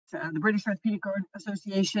the British Orthopaedic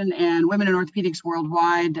Association and Women in Orthopaedics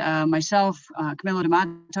Worldwide, myself, Camila de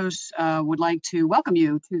Mattos, would like to welcome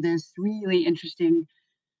you to this really interesting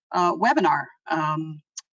webinar.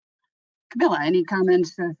 Camila, any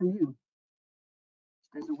comments from you?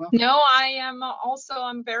 No,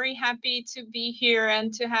 I'm very happy to be here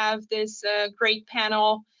and to have this great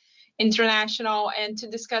panel, international, and to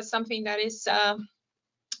discuss something that is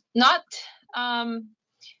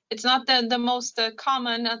it's not the most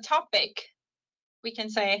common topic, we can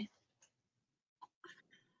say.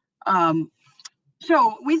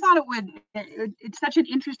 So we thought it's such an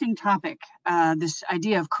interesting topic, this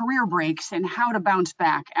idea of career breaks and how to bounce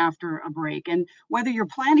back after a break. And whether you're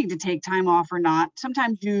planning to take time off or not,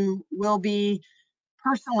 sometimes you will be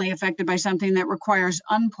personally affected by something that requires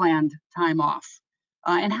unplanned time off,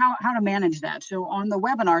 and how to manage that. So on the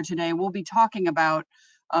webinar today, we'll be talking about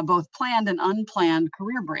both planned and unplanned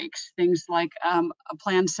career breaks, things like a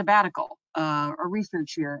planned sabbatical, a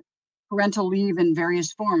research year, parental leave in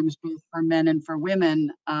various forms, both for men and for women,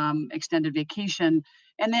 extended vacation,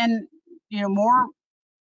 and then, more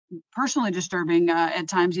personally disturbing at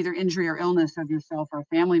times, either injury or illness of yourself or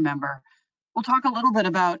a family member. We'll talk a little bit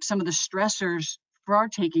about some of the stressors for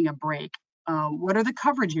taking a break. What are the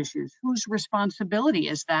coverage issues? Whose responsibility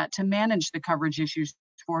is that to manage the coverage issues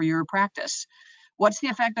for your practice? What's the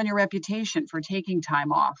effect on your reputation for taking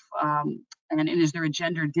time off? And is there a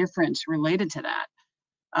gender difference related to that?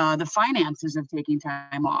 The finances of taking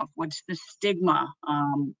time off. What's the stigma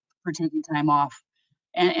for taking time off?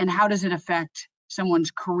 And how does it affect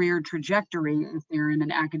someone's career trajectory if they're in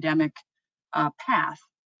an academic path?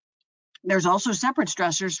 There's also separate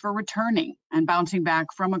stressors for returning and bouncing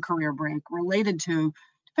back from a career break related to,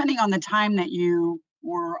 depending on the time that you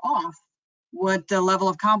were off, what the level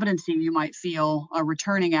of competency you might feel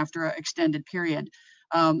returning after an extended period.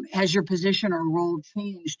 Has your position or role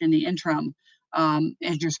changed in the interim?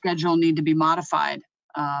 Does your schedule need to be modified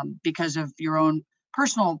because of your own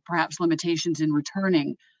personal, perhaps, limitations in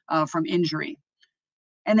returning from injury?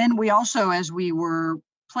 And then we also, as we were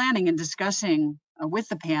planning and discussing with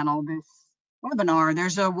the panel this webinar,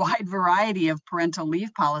 there's a wide variety of parental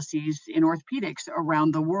leave policies in orthopedics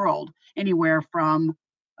around the world, anywhere from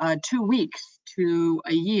 2 weeks to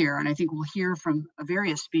a year. And I think we'll hear from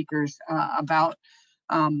various speakers about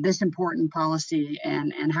this important policy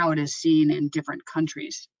and how it is seen in different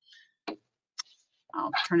countries.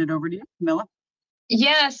 I'll turn it over to you, Camila.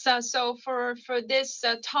 Yes, so for this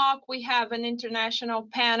talk, we have an international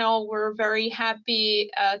panel. We're very happy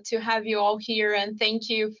to have you all here, and thank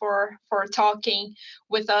you for talking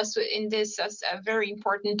with us in this very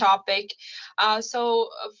important topic. So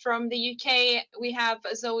from the UK, we have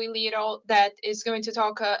Zoe Litte that is going to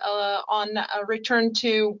talk on a return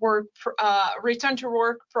to work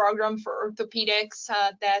program for orthopedics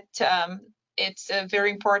that it's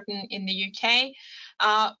very important in the UK.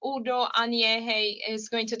 Udo Anyaehie is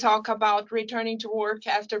going to talk about returning to work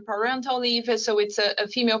after parental leave, so it's a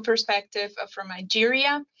female perspective from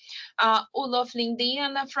Nigeria. Olof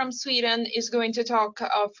Linden from Sweden is going to talk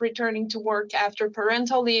of returning to work after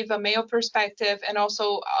parental leave, a male perspective, and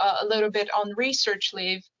also a little bit on research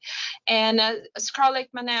leave. And Scarlett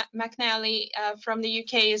McNally from the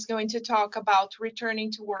UK is going to talk about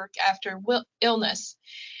returning to work after illness.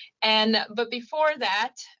 But before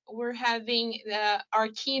that, we're having our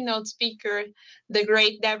keynote speaker, the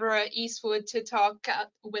great Deborah Eastwood, to talk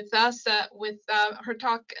with us with her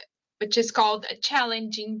talk, which is called A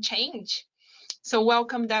Challenging Change. So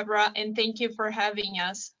welcome, Deborah, and thank you for having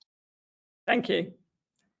us. Thank you.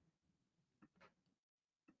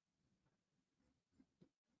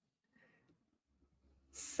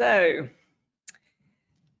 So,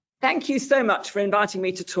 thank you so much for inviting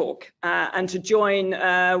me to talk and to join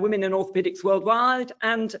Women in Orthopaedics Worldwide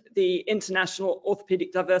and the International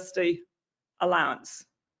Orthopaedic Diversity Alliance.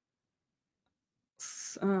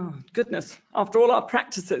 Oh, goodness, after all our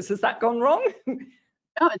practices, has that gone wrong?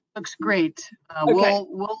 No, it looks great. Okay.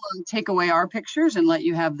 We'll take away our pictures and let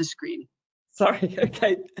you have the screen. Sorry,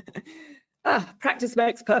 okay. Practice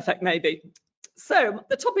makes perfect, maybe. So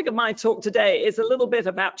the topic of my talk today is a little bit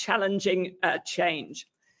about challenging change.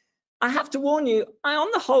 I have to warn you, on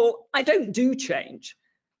the whole, I don't do change.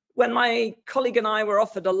 When my colleague and I were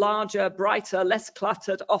offered a larger, brighter, less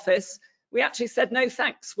cluttered office, we actually said, no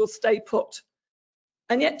thanks, we'll stay put.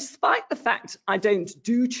 And yet, despite the fact I don't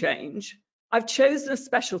do change, I've chosen a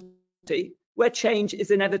specialty where change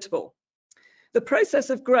is inevitable. The process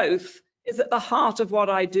of growth is at the heart of what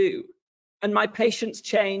I do, and my patients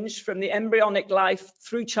change from the embryonic life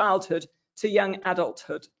through childhood to young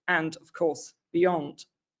adulthood, and of course, beyond.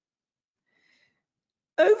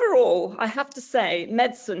 Overall, I have to say,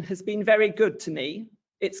 medicine has been very good to me.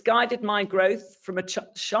 It's guided my growth from a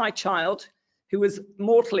shy child who was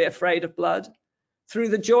mortally afraid of blood, through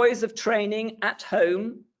the joys of training at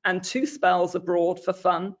home and 2 spells abroad for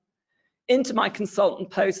fun, into my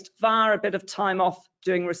consultant post via a bit of time off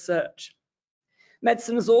doing research.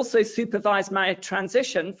 Medicine has also supervised my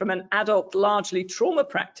transition from an adult, largely trauma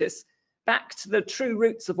practice back to the true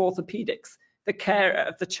roots of orthopaedics, the care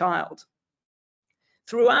of the child.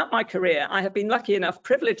 Throughout my career, I have been lucky enough,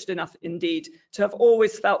 privileged enough indeed, to have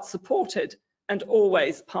always felt supported and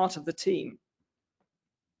always part of the team.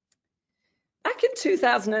 Back in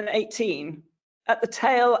 2018, at the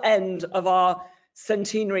tail end of our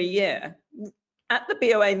centenary year, at the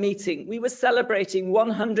BOA meeting, we were celebrating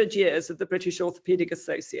 100 years of the British Orthopaedic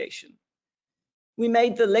Association. We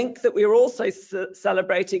made the link that we were also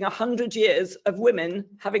celebrating 100 years of women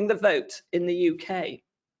having the vote in the UK.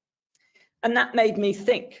 And that made me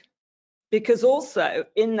think, because also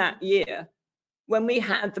in that year, when we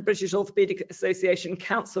had the British Orthopaedic Association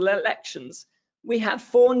council elections, we had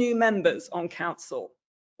 4 new members on council,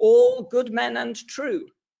 all good men and true,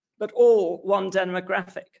 but all one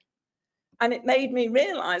demographic. And it made me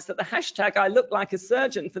realize that the hashtag I look like a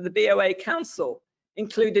surgeon for the BOA council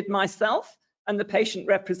included myself and the patient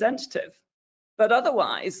representative, but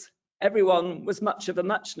otherwise everyone was much of a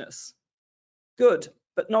muchness. Good,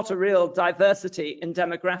 but not a real diversity in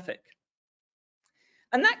demographic.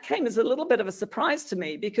 And that came as a little bit of a surprise to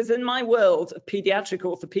me, because in my world of pediatric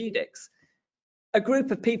orthopedics, a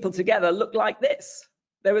group of people together looked like this.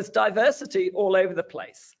 There was diversity all over the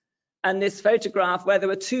place. And this photograph, where there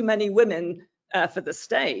were too many women for the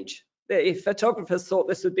stage, the photographers thought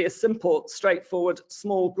this would be a simple, straightforward,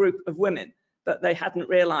 small group of women, but they hadn't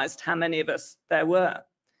realized how many of us there were.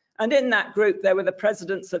 And in that group, there were the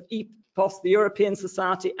presidents of EPOS, the European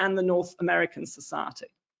Society, and the North American Society.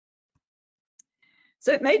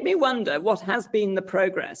 So it made me wonder what has been the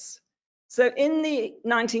progress. So in the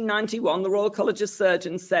 1991, the Royal College of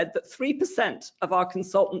Surgeons said that 3% of our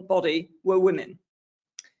consultant body were women.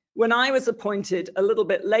 When I was appointed a little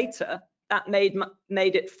bit later, that made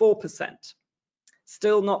it 4%.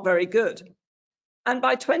 Still not very good. And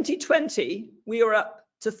by 2020, we were up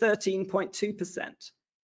to 13.2%.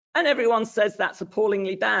 And everyone says that's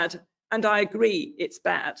appallingly bad, and I agree it's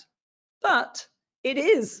bad. But it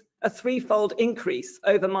is a 3-fold increase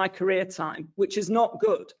over my career time, which is not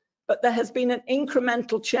good. But there has been an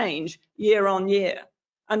incremental change year on year.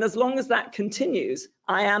 And as long as that continues,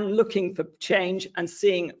 I am looking for change and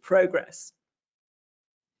seeing progress.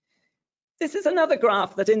 This is another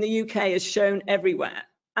graph that in the UK is shown everywhere.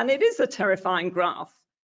 And it is a terrifying graph,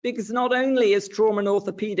 because not only is trauma and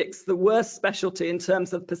orthopedics the worst specialty in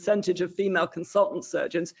terms of percentage of female consultant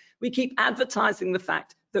surgeons, we keep advertising the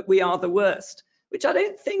fact that we are the worst, which I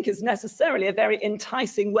don't think is necessarily a very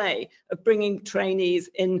enticing way of bringing trainees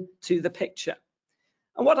into the picture.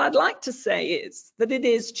 And what I'd like to say is that it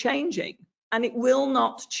is changing, and it will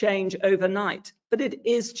not change overnight, but it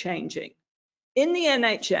is changing. In the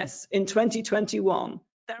NHS in 2021,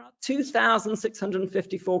 there are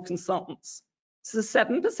 2,654 consultants. So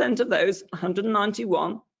 7% of those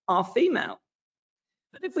 191 are female.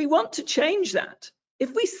 But if we want to change that,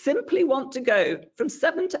 if we simply want to go from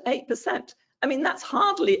 7 to 8%, I mean, that's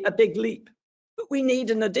hardly a big leap, but we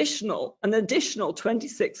need an additional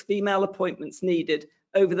 26 female appointments needed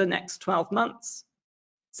over the next 12 months.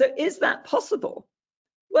 So is that possible?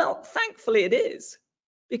 Well, thankfully it is,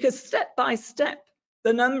 because step by step,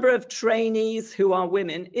 the number of trainees who are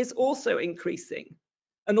women is also increasing.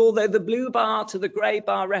 And although the blue bar to the grey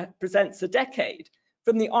bar represents a decade,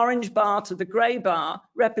 from the orange bar to the grey bar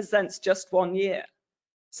represents just 1 year.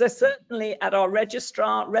 So certainly at our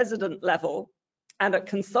registrar resident level and at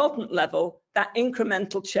consultant level, that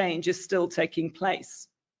incremental change is still taking place.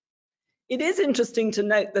 It is interesting to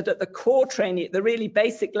note that at the core training, the really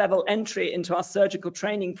basic level entry into our surgical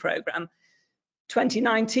training program,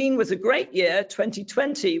 2019 was a great year,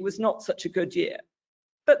 2020 was not such a good year.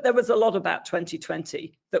 But there was a lot about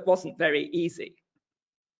 2020 that wasn't very easy.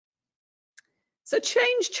 So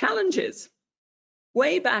change challenges.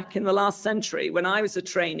 Way back in the last century, when I was a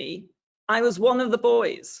trainee, I was one of the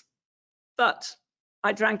boys, but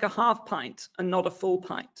I drank a half pint and not a full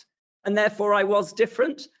pint. And therefore I was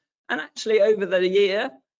different. And actually over the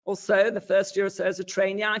year or so, the first year or so as a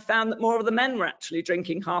trainee, I found that more of the men were actually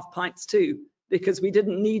drinking half pints too, because we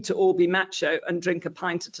didn't need to all be macho and drink a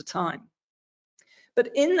pint at a time.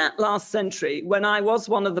 But in that last century, when I was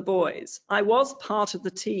one of the boys, I was part of the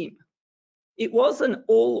team. It was an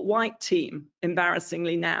all-white team,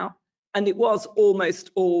 embarrassingly now, and it was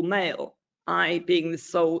almost all male, I being the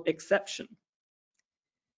sole exception.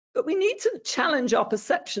 But we need to challenge our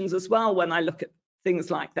perceptions as well when I look at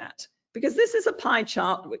things like that, because this is a pie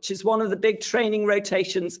chart, which is one of the big training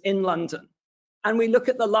rotations in London. And we look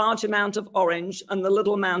at the large amount of orange and the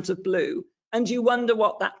little amount of blue, and you wonder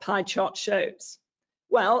what that pie chart shows.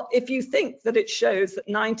 Well, if you think that it shows that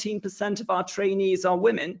 19% of our trainees are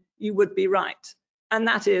women, you would be right. And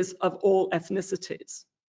that is of all ethnicities.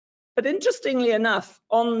 But interestingly enough,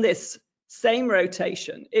 on this same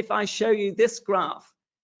rotation, if I show you this graph,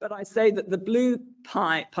 but I say that the blue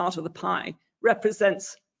pie, part of the pie,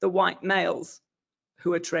 represents the white males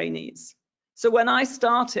who are trainees. So when I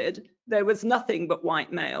started, there was nothing but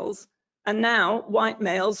white males. And now white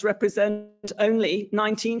males represent only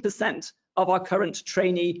 19% of our current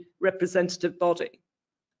trainee representative body.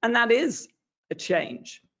 And that is a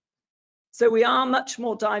change. So we are much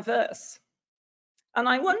more diverse. And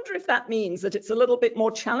I wonder if that means that it's a little bit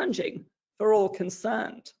more challenging for all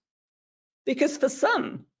concerned. Because for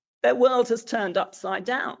some, their world has turned upside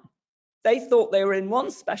down. They thought they were in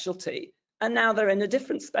one specialty, and now they're in a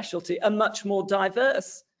different specialty, and much more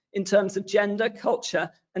diverse in terms of gender, culture,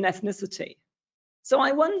 and ethnicity. So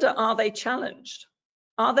I wonder, are they challenged?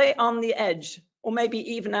 Are they on the edge, or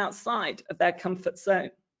maybe even outside of their comfort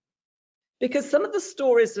zone? Because some of the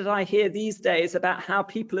stories that I hear these days about how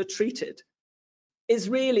people are treated is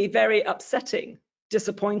really very upsetting,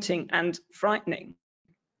 disappointing, and frightening.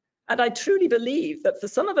 And I truly believe that for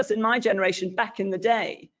some of us in my generation back in the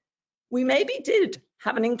day, we maybe did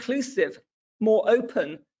have an inclusive, more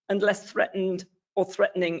open and less threatened or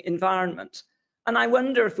threatening environment. And I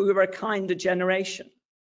wonder if we were a kinder generation.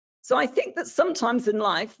 So I think that sometimes in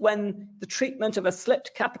life, when the treatment of a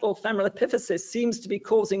slipped capital femoral epiphysis seems to be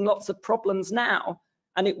causing lots of problems now,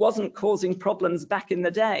 and it wasn't causing problems back in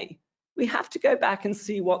the day, we have to go back and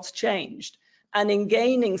see what's changed. And in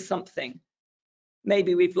gaining something,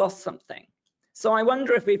 maybe we've lost something. So I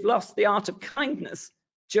wonder if we've lost the art of kindness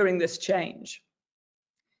during this change.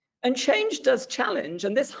 And change does challenge,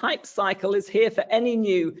 and this hype cycle is here for any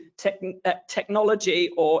new technology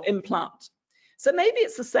or implant. So maybe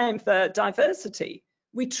it's the same for diversity.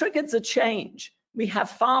 We triggered a change. We have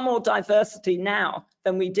far more diversity now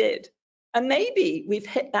than we did. And maybe we've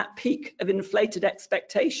hit that peak of inflated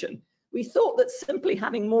expectation. We thought that simply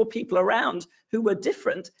having more people around who were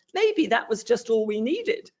different, maybe that was just all we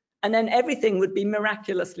needed, and then everything would be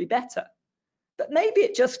miraculously better. But maybe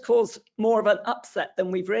it just caused more of an upset than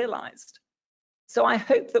we've realized. So I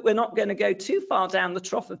hope that we're not going to go too far down the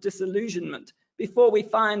trough of disillusionment before we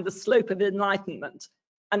find the slope of enlightenment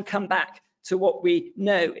and come back to what we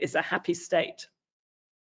know is a happy state.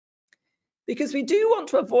 Because we do want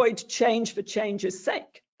to avoid change for change's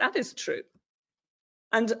sake. That is true.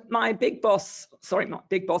 And my big boss, sorry, not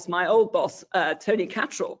big boss, my old boss, Tony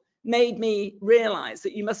Cattrall, made me realize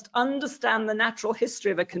that you must understand the natural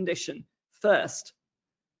history of a condition first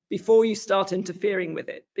before you start interfering with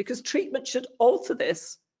it, because treatment should alter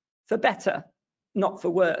this for better, not for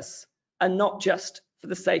worse, and not just for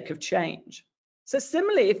the sake of change. So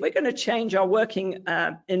similarly, if we're going to change our working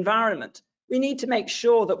environment, we need to make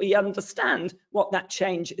sure that we understand what that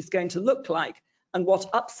change is going to look like and what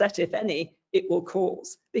upset, if any, it will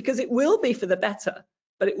cause, because it will be for the better,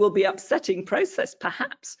 but it will be upsetting process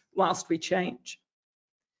perhaps whilst we change.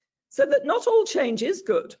 So that not all change is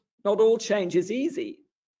good, not all change is easy.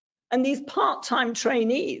 And these part-time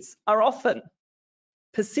trainees are often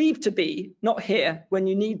perceived to be not here when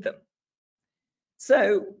you need them.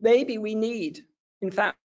 So maybe we need, in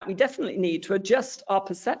fact, we definitely need to adjust our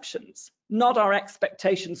perceptions, not our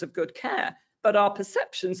expectations of good care, but our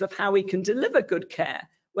perceptions of how we can deliver good care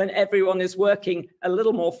when everyone is working a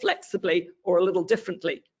little more flexibly or a little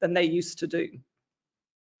differently than they used to do.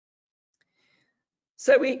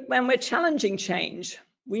 So when we're challenging change,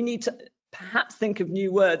 we need to perhaps think of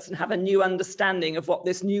new words and have a new understanding of what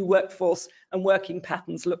this new workforce and working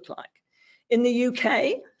patterns look like. In the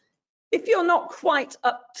UK, if you're not quite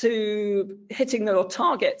up to hitting your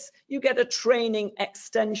targets, you get a training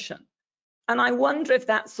extension. And I wonder if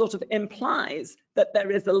that sort of implies that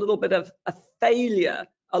there is a little bit of a failure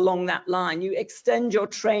along that line. You extend your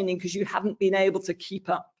training because you haven't been able to keep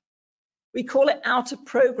up. We call it out of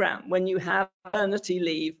program when you have maternity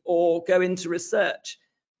leave or go into research.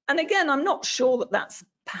 And again, I'm not sure that that's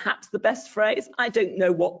perhaps the best phrase. I don't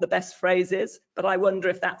know what the best phrase is, but I wonder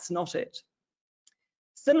if that's not it.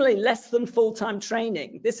 Similarly, less than full-time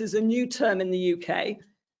training. This is a new term in the UK. I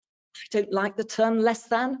don't like the term less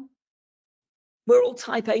than. We're all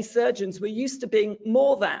type A surgeons. We're used to being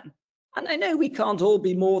more than. And I know we can't all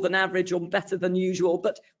be more than average or better than usual,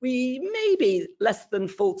 but maybe less than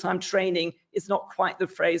full-time training is not quite the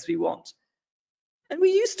phrase we want. And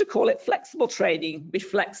we used to call it flexible training. We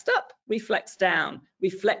flexed up, we flexed down, we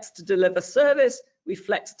flexed to deliver service, we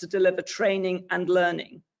flexed to deliver training and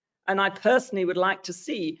learning. And I personally would like to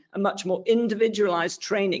see a much more individualized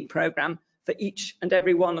training program for each and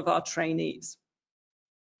every one of our trainees.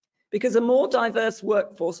 Because a more diverse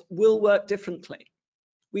workforce will work differently.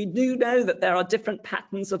 We do know that there are different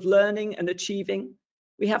patterns of learning and achieving.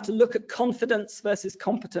 We have to look at confidence versus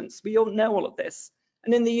competence. We all know all of this.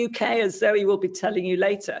 And in the UK, as Zoe will be telling you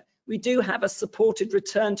later, we do have a supported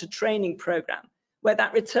return to training program, where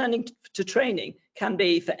that returning to training can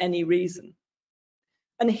be for any reason.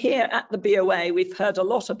 And here at the BOA, we've heard a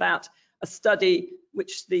lot about a study,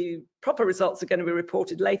 which the proper results are going to be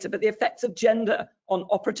reported later, but the effects of gender on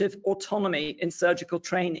operative autonomy in surgical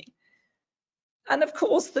training. And of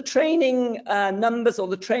course, the training numbers or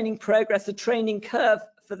the training progress, the training curve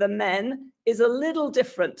for the men is a little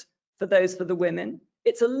different for those for the women.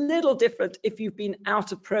 It's a little different if you've been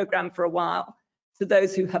out of program for a while to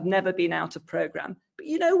those who have never been out of program. But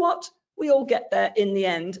you know what? We all get there in the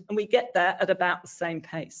end, and we get there at about the same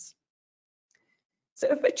pace. So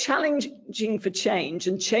if we're challenging for change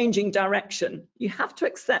and changing direction, you have to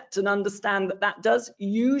accept and understand that that does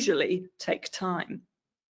usually take time.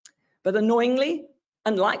 But annoyingly,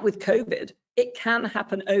 unlike with COVID, it can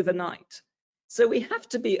happen overnight. So we have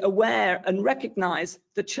to be aware and recognize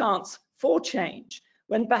the chance for change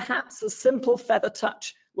when perhaps a simple feather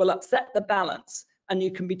touch will upset the balance and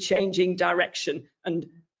you can be changing direction and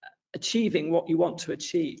achieving what you want to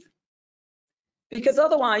achieve. Because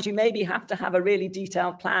otherwise you maybe have to have a really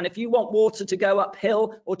detailed plan. If you want water to go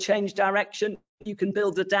uphill or change direction, you can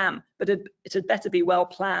build a dam, but it had better be well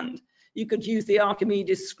planned. You could use the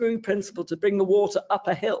Archimedes screw principle to bring the water up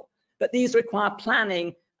a hill, but these require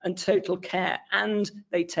planning and total care, and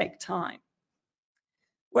they take time.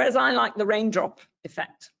 Whereas I like the raindrop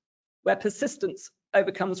effect, where persistence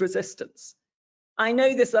overcomes resistance. I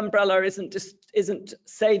know this umbrella isn't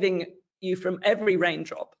saving you from every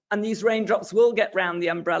raindrop, and these raindrops will get round the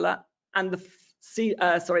umbrella, and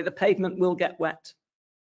the pavement will get wet.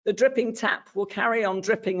 The dripping tap will carry on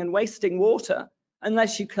dripping and wasting water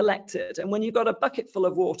unless you collect it. And when you've got a bucket full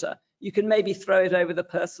of water, you can maybe throw it over the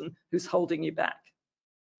person who's holding you back.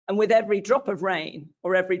 And with every drop of rain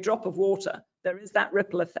or every drop of water, there is that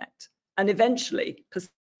ripple effect. And eventually,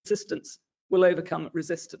 persistence will overcome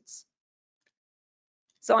resistance.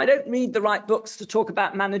 So I don't read the right books to talk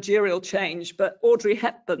about managerial change, but Audrey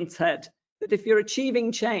Hepburn said that if you're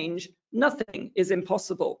achieving change, nothing is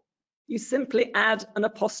impossible. You simply add an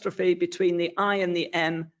apostrophe between the I and the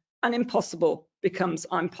M, and impossible becomes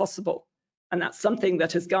I'm possible. And that's something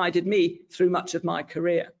that has guided me through much of my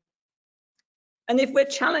career. And if we're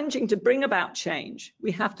challenging to bring about change,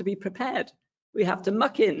 we have to be prepared. We have to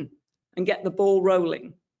muck in and get the ball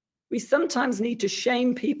rolling. We sometimes need to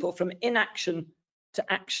shame people from inaction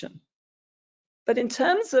to action. But in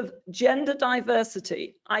terms of gender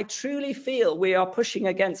diversity, I truly feel we are pushing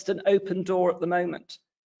against an open door at the moment.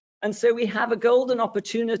 And so we have a golden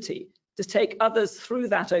opportunity to take others through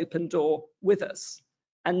that open door with us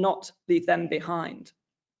and not leave them behind.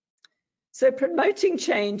 So promoting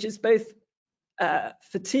change is both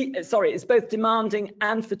both demanding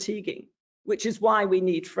and fatiguing, which is why we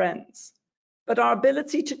need friends. But our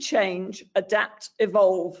ability to change, adapt,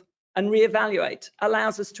 evolve, and reevaluate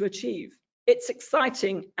allows us to achieve. It's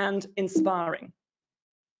exciting and inspiring.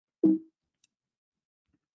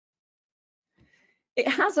 It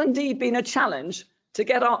has indeed been a challenge to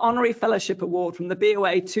get our honorary fellowship award from the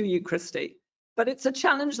BOA to you, Kristy, but it's a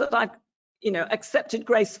challenge that I've accepted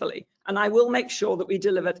gracefully, and I will make sure that we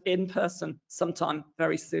deliver it in person sometime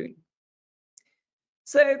very soon.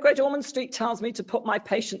 So Great Ormond Street tells me to put my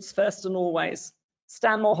patients first and always.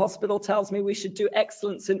 Stanmore Hospital tells me we should do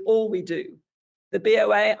excellence in all we do. The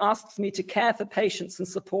BOA asks me to care for patients and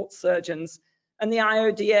support surgeons, and the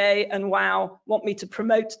IODA and WOW want me to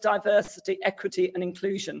promote diversity, equity, and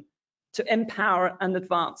inclusion, to empower and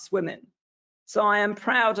advance women. So I am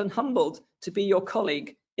proud and humbled to be your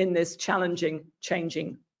colleague in this challenging,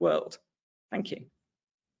 changing world. Thank you.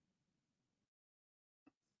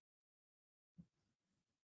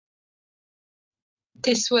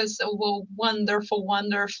 This was a wonderful,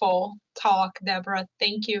 wonderful talk, Deborah.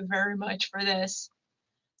 Thank you very much for this.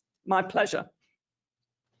 My pleasure.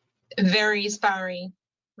 Very inspiring,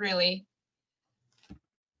 really.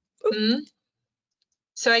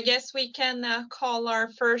 So I guess we can call our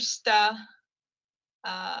first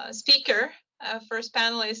speaker, first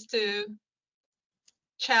panelist to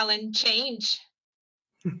challenge change.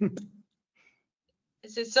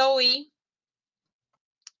 This is Zoe.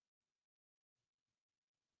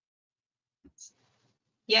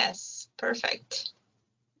 Yes, perfect.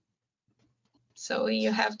 Zoe,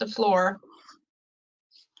 you have the floor.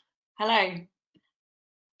 Hello.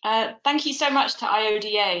 Thank you so much to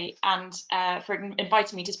IODA and for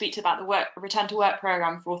inviting me to speak about the Return to Work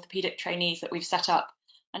programme for orthopaedic trainees that we've set up,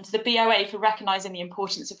 and to the BOA for recognising the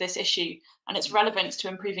importance of this issue and its relevance to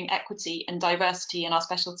improving equity and diversity in our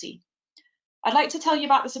specialty. I'd like to tell you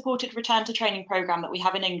about the supported return to training programme that we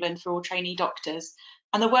have in England for all trainee doctors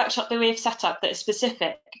and the workshop that we have set up that is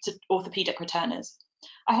specific to orthopaedic returners.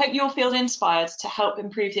 I hope you'll feel inspired to help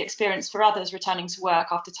improve the experience for others returning to work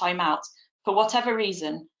after time out, for whatever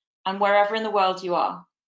reason, and wherever in the world you are.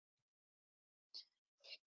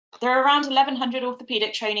 There are around 1,100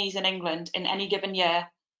 orthopaedic trainees in England in any given year,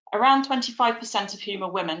 around 25% of whom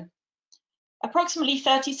are women. Approximately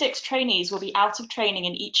 36 trainees will be out of training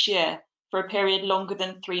in each year for a period longer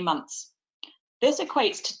than 3 months. This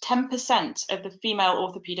equates to 10% of the female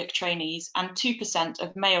orthopaedic trainees and 2%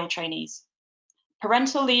 of male trainees.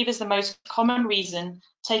 Parental leave is the most common reason,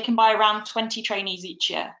 taken by around 20 trainees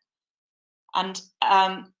each year. And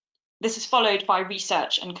this is followed by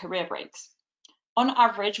research and career breaks. On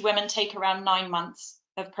average, women take around 9 months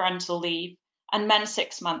of parental leave and men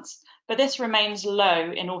 6 months, but this remains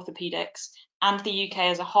low in orthopaedics and the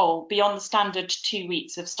UK as a whole, beyond the standard 2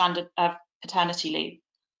 weeks of paternity leave.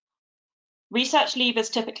 Research leave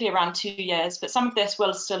is typically around 2 years, but some of this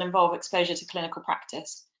will still involve exposure to clinical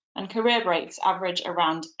practice, and career breaks average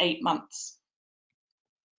around 8 months.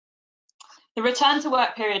 The return to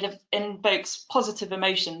work period invokes positive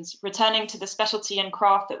emotions, returning to the specialty and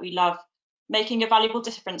craft that we love, making a valuable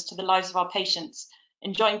difference to the lives of our patients,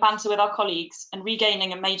 enjoying banter with our colleagues, and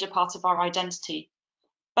regaining a major part of our identity.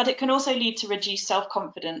 But it can also lead to reduced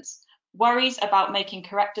self-confidence, worries about making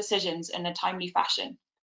correct decisions in a timely fashion,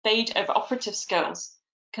 fade of operative skills,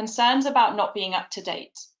 concerns about not being up to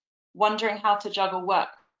date, wondering how to juggle work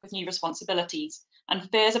with new responsibilities, and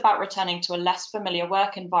fears about returning to a less familiar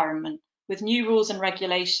work environment with new rules and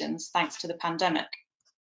regulations thanks to the pandemic.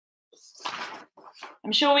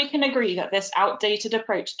 I'm sure we can agree that this outdated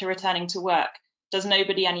approach to returning to work does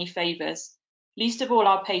nobody any favours, least of all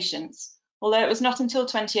our patients, although it was not until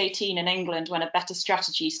 2018 in England when a better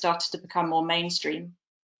strategy started to become more mainstream.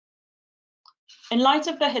 In light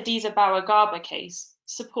of the Hadiza Bawa-Garba case,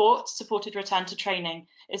 Supported Return to Training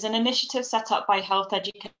is an initiative set up by Health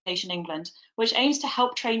Education England, which aims to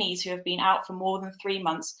help trainees who have been out for more than 3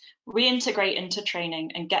 months reintegrate into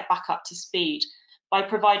training and get back up to speed by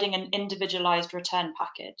providing an individualised return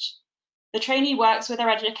package. The trainee works with their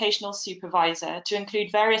educational supervisor to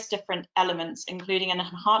include various different elements, including an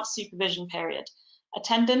enhanced supervision period,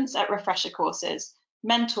 attendance at refresher courses,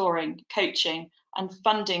 mentoring, coaching, and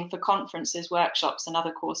funding for conferences, workshops, and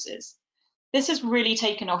other courses. This has really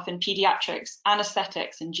taken off in paediatrics,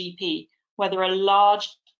 anaesthetics, and GP, where there are large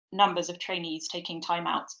numbers of trainees taking time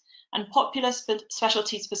out, and popular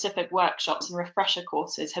specialty-specific workshops and refresher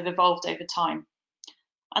courses have evolved over time.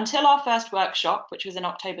 Until our first workshop, which was in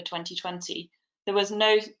October 2020, there was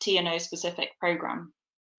no T&O specific programme.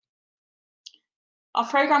 Our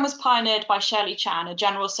programme was pioneered by Shirley Chan, a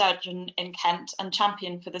general surgeon in Kent and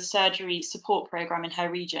champion for the surgery support programme in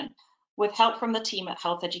her region, with help from the team at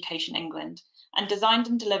Health Education England, and designed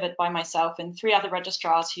and delivered by myself and 3 other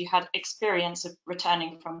registrars who had experience of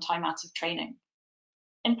returning from time out of training.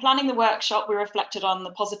 In planning the workshop, we reflected on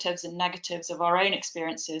the positives and negatives of our own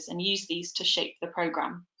experiences and used these to shape the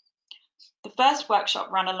programme. The first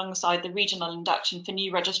workshop ran alongside the regional induction for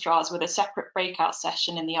new registrars with a separate breakout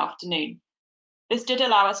session in the afternoon. This did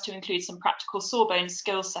allow us to include some practical sawbones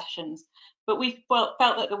skills sessions, but we felt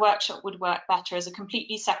that the workshop would work better as a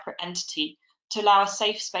completely separate entity to allow a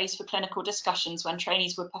safe space for clinical discussions when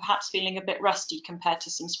trainees were perhaps feeling a bit rusty compared to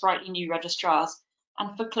some sprightly new registrars,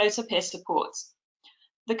 and for closer peer supports.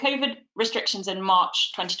 The COVID restrictions in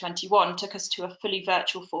March 2021 took us to a fully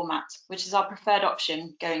virtual format, which is our preferred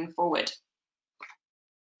option going forward.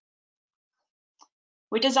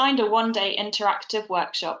 We designed a one-day interactive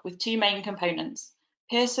workshop with 2 main components,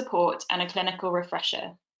 peer support and a clinical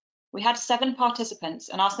refresher. We had 7 participants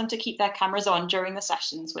and asked them to keep their cameras on during the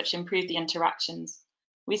sessions, which improved the interactions.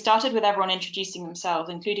 We started with everyone introducing themselves,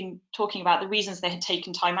 including talking about the reasons they had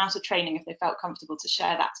taken time out of training if they felt comfortable to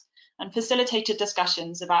share that, and facilitated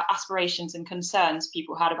discussions about aspirations and concerns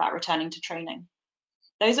people had about returning to training.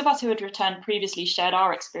 Those of us who had returned previously shared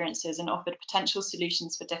our experiences and offered potential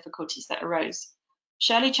solutions for difficulties that arose.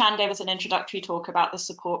 Shirley Chan gave us an introductory talk about the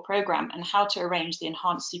support programme and how to arrange the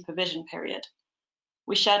enhanced supervision period.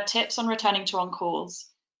 We shared tips on returning to on-calls,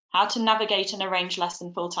 how to navigate and arrange less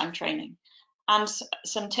than full-time training, and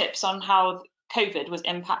some tips on how COVID was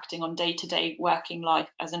impacting on day-to-day working life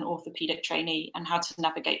as an orthopaedic trainee and how to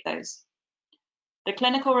navigate those. The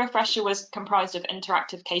clinical refresher was comprised of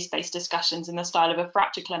interactive case-based discussions in the style of a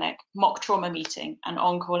fracture clinic, mock trauma meeting, and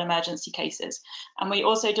on-call emergency cases. And we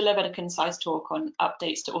also delivered a concise talk on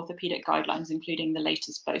updates to orthopaedic guidelines, including the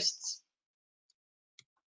latest posts.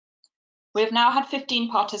 We have now had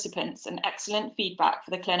 15 participants and excellent feedback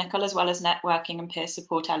for the clinical as well as networking and peer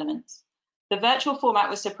support elements. The virtual format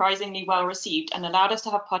was surprisingly well received and allowed us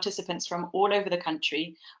to have participants from all over the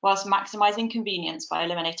country, whilst maximising convenience by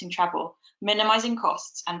eliminating travel, minimising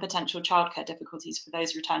costs and potential childcare difficulties for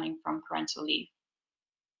those returning from parental leave.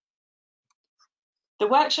 The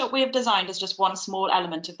workshop we have designed is just one small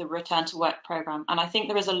element of the Return to Work programme, and I think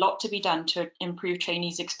there is a lot to be done to improve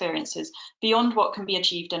trainees' experiences beyond what can be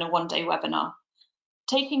achieved in a one-day webinar.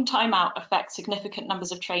 Taking time out affects significant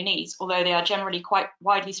numbers of trainees, although they are generally quite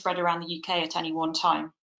widely spread around the UK at any one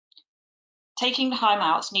time. Taking time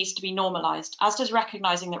out needs to be normalised, as does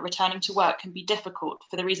recognising that returning to work can be difficult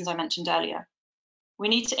for the reasons I mentioned earlier. We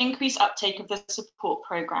need to increase uptake of the support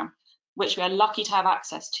programme, which we are lucky to have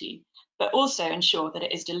access to, but also ensure that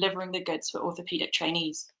it is delivering the goods for orthopaedic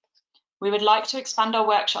trainees. We would like to expand our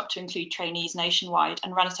workshop to include trainees nationwide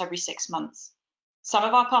and run it every 6 months. Some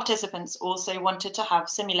of our participants also wanted to have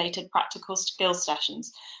simulated practical skills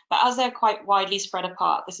sessions, but as they're quite widely spread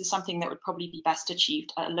apart, this is something that would probably be best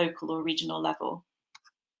achieved at a local or regional level.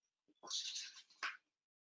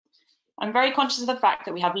 I'm very conscious of the fact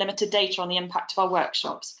that we have limited data on the impact of our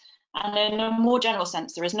workshops, and in a more general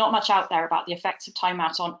sense, there is not much out there about the effects of time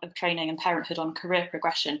out of training and parenthood on career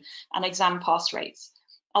progression and exam pass rates.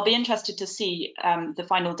 I'll be interested to see the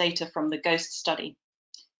final data from the GHOST study.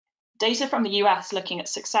 Data from the US looking at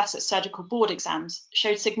success at surgical board exams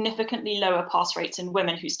showed significantly lower pass rates in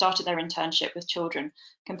women who started their internship with children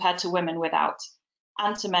compared to women without,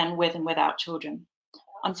 and to men with and without children.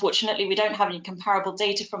 Unfortunately, we don't have any comparable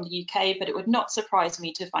data from the UK, but it would not surprise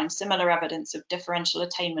me to find similar evidence of differential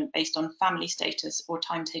attainment based on family status or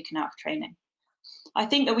time taken out of training. I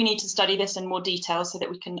think that we need to study this in more detail so that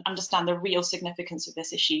we can understand the real significance of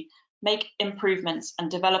this issue, make improvements and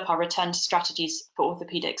develop our return to strategies for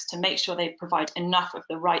orthopaedics to make sure they provide enough of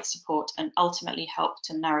the right support and ultimately help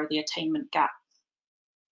to narrow the attainment gap.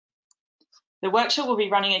 The workshop will be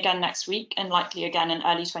running again next week and likely again in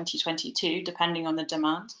early 2022, depending on the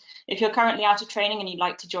demand. If you're currently out of training and you'd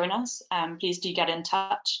like to join us, please do get in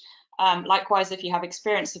touch. Likewise, if you have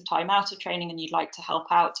experience of time out of training and you'd like to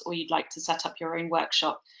help out or you'd like to set up your own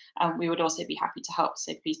workshop, we would also be happy to help,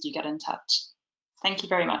 so please do get in touch. Thank you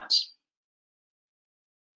very much.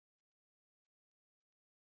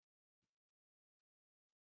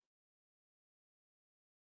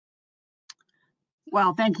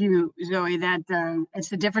 Well, thank you, Zoe. That it's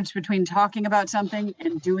the difference between talking about something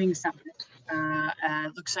and doing something.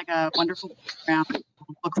 Looks like a wonderful program.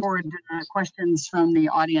 Look forward to questions from the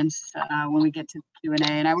audience when we get to the Q&A.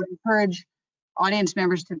 And I would encourage audience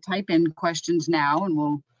members to type in questions now, and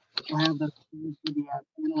we'll have the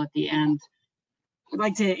panel at the end. I'd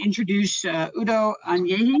like to introduce Udo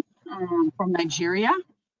Anyaehie from Nigeria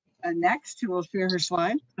next, who will share her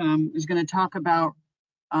slide, is going to talk about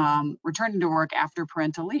returning to work after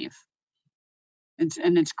parental leave.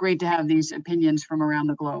 And it's great to have these opinions from around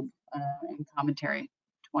the globe and commentary.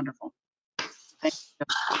 It's wonderful. Thank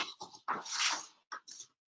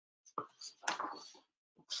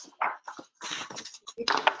you.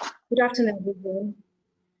 Good afternoon, everyone.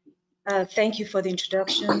 Thank you for the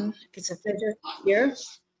introduction. It's a pleasure here.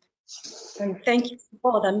 And thank you to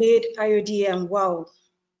all that made IODA and WOW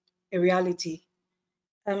a reality.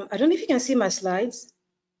 I don't know if you can see my slides.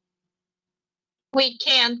 We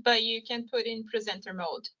can't, but you can put in presenter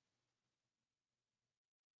mode.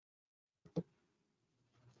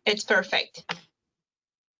 It's perfect.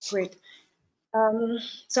 Great.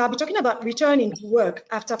 So I'll be talking about returning to work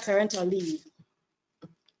after parental leave.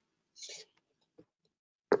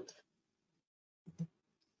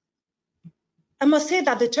 I must say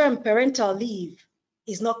that the term parental leave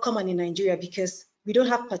is not common in Nigeria because we don't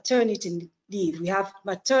have paternity leave, we have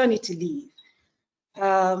maternity leave.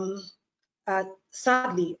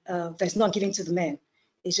 Sadly, there's not given to the men,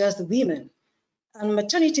 it's just the women. And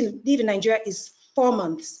maternity leave in Nigeria is 4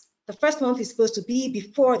 months. The first month is supposed to be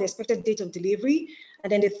before the expected date of delivery,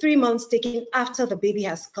 and then the 3 months taken after the baby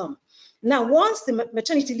has come. Now, once the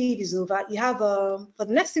maternity leave is over, you have, for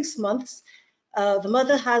the next 6 months, the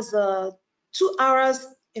mother has 2 hours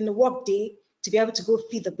in the work day to be able to go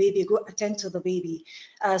feed the baby, go attend to the baby.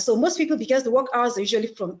 So most people, because the work hours are usually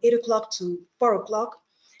from 8 o'clock to 4 o'clock,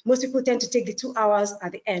 most people tend to take the 2 hours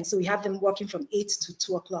at the end. So we have them working from 8 to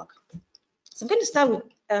 2 o'clock. So I'm going to start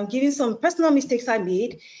with giving some personal mistakes I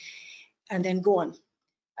made and then go on.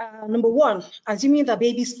 Number one, assuming that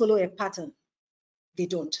babies follow a pattern. they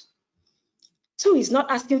don't. 2 is not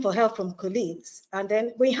asking for help from colleagues. And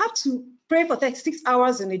then when you have to pray for 36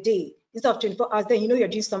 hours in a day instead of 24 hours, then you know you're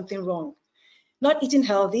doing something wrong. Not eating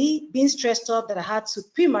healthy, being stressed out that I had to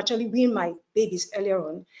prematurely wean my babies earlier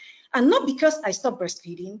on. And not because I stopped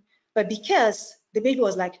breastfeeding, but because the baby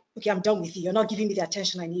was like, okay, I'm done with you. You're not giving me the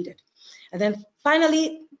attention I needed. And then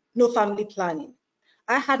finally, no family planning.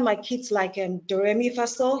 I had my kids like do, re, mi, fa,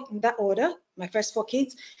 sol in that order, my first 4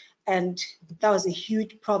 kids, and that was a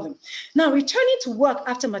huge problem. Now, returning to work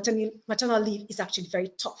after maternal leave is actually very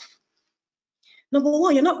tough. Number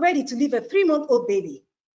 1, you're not ready to leave a 3-month-old baby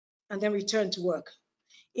and then return to work.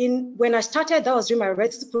 When I started, that was during my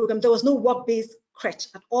residency program, there was no work-based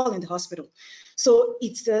crèche at all in the hospital. So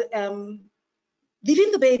it's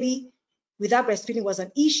leaving the baby without breastfeeding was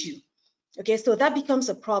an issue. Okay, so that becomes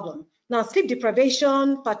a problem. Now, sleep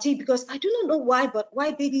deprivation, fatigue, because I do not know why, but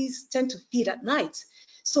why babies tend to feed at night.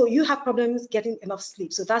 So you have problems getting enough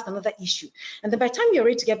sleep. So that's another issue. And then by the time you're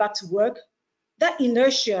ready to get back to work, that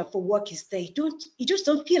inertia for work is there. You just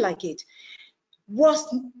don't feel like it. What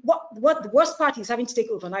the worst part is having to take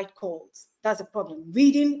overnight calls. That's a problem.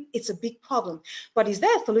 Reading, it's a big problem. But is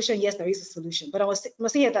there a solution? Yes, there is a solution. But I must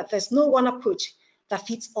say here that there's no one approach that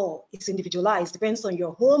fits all. It's individualized, depends on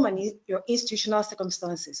your home and your institutional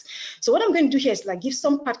circumstances. So what I'm going to do here is like give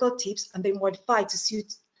some practical tips and then modify to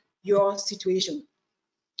suit your situation.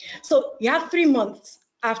 So you have 3 months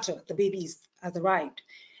after the baby has arrived.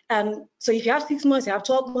 And so if you have 6 months, you have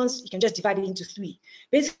 12 months, you can just divide it into 3.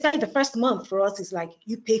 Basically, the first month for us is like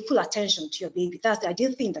you pay full attention to your baby. That's the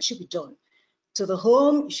ideal thing that should be done. To the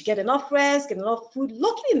home, you should get enough rest, get enough food.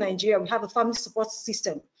 Luckily in Nigeria, we have a family support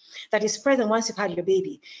system that is present once you've had your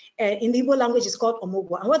baby. In the Igbo language, it's called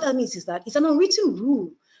omogwo. And what that means is that it's an unwritten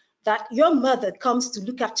rule that your mother comes to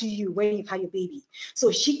look after you when you've had your baby.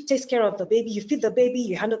 So she takes care of the baby, you feed the baby,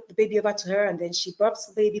 you hand the baby over to her, and then she burps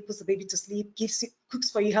the baby, puts the baby to sleep,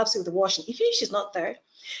 cooks for you, helps you with the washing. If she's not there,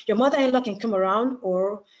 your mother-in-law can come around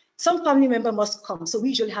or some family member must come. So we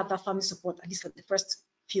usually have that family support, at least for the first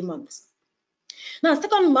few months. Now, the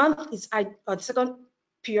second month is, or the second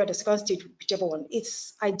period, the second stage, whichever one,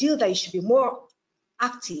 it's ideal that you should be more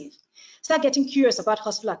active. Start getting curious about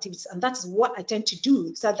hospital activities, and that's what I tend to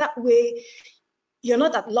do. So that way, you're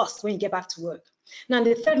not at loss when you get back to work. Now,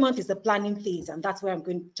 the third month is the planning phase, and that's where I'm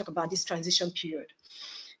going to talk about this transition period.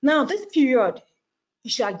 Now, this period,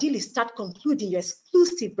 you should ideally start concluding your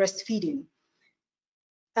exclusive breastfeeding.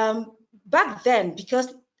 Back then,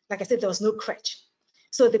 because, like I said, there was no crèche.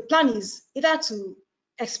 So the plan is either to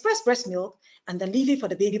express breast milk and then leave it for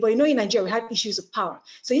the baby. But you know, in Nigeria, we have issues of power.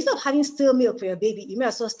 So instead of having stale milk for your baby, you may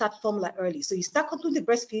as well start formula early. So you start completely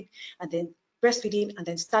breastfeeding and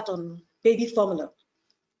then start on baby formula.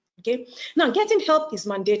 Okay. Now, getting help is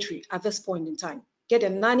mandatory at this point in time. Get a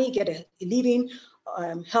nanny, get a living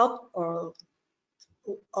help, or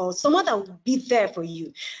someone that will be there for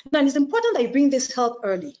you. Now, it's important that you bring this help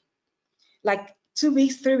early, like 2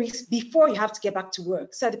 weeks, 3 weeks before you have to get back to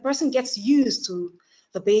work. So the person gets used to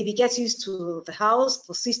the baby, gets used to the house,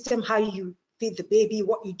 the system, how you feed the baby,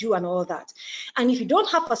 what you do and all that. And if you don't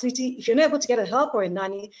have facility, if you're not able to get a help or a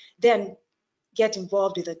nanny, then get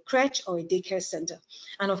involved with a crèche or a daycare center.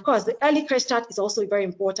 And of course, the early crèche start is also very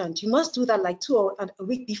important. You must do that like 2 or a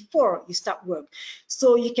week before you start work.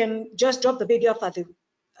 So you can just drop the baby off at the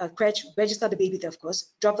crèche, register the baby there, of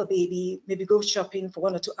course, drop the baby, maybe go shopping for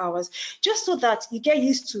 1 or 2 hours, just so that you get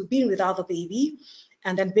used to being without the baby,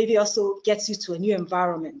 and then baby also gets used to a new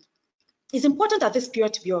environment. It's important at this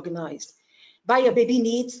period to be organized. Buy your baby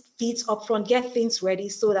needs, feeds upfront, get things ready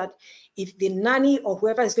so that if the nanny or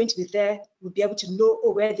whoever is going to be there will be able to know,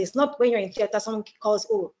 oh, where there's not when you're in theater, someone calls,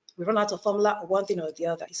 oh, we run out of formula or one thing or the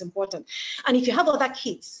other. It's important. And if you have other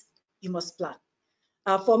kids, you must plan.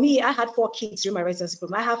 For me, I had 4 kids during my residency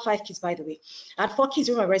program. I have 5 kids, by the way. I had 4 kids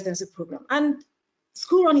during my residency program. And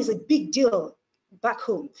school run is a big deal back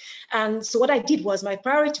home. And so what I did was my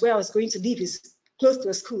priority where I was going to live is close to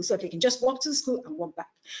a school so they can just walk to the school and walk back.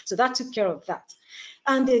 So that took care of that.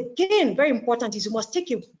 And again, very important is you must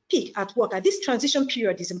take a peek at work. At this transition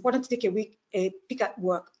period, it's important to take a peek at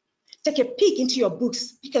work. Take a peek into your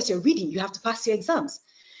books because you're reading. You have to pass your exams.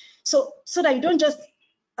 So that you don't just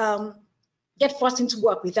get forced into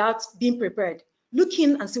work without being prepared. Look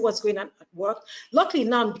in and see what's going on at work. Luckily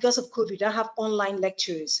now, because of COVID, we don't have online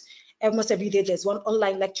lectures. Almost every day there's one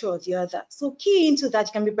online lecture or the other. So key into that.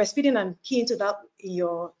 You can be breastfeeding and key into that in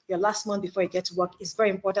your last month before you get to work is very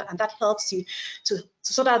important, and that helps you to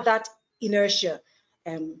sort out that inertia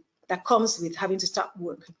that comes with having to start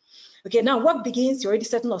work. Okay, now work begins. You're already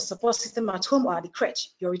setting a support system at home or at the crèche.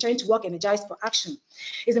 You're returning to work energized for action.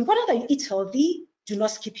 It's important that you eat healthy, do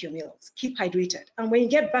not skip your meals. Keep hydrated. And when you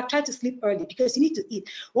get back, try to sleep early because you need to eat.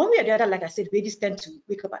 One way or the other, like I said, babies tend to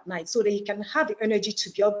wake up at night so that you can have the energy to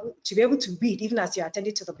be able to read even as you're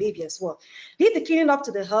attending to the baby as well. Leave the cleaning up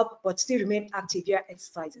to the help, but still remain active via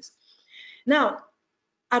exercises. Now,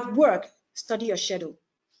 at work, study your schedule.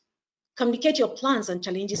 Communicate your plans and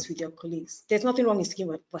challenges with your colleagues. There's nothing wrong in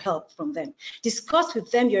seeking for help from them. Discuss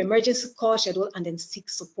with them your emergency call schedule and then seek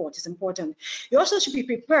support. It's important. You also should be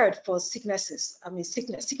prepared for sicknesses. I mean,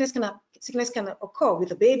 sickness can occur with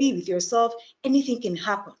the baby, with yourself. Anything can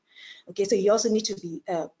happen. Okay, so you also need to be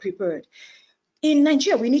prepared. In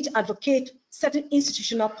Nigeria, we need to advocate certain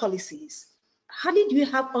institutional policies. How did you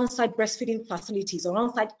have on-site breastfeeding facilities or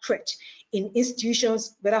on-site crèche in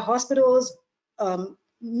institutions, whether hospitals,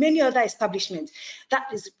 many other establishments?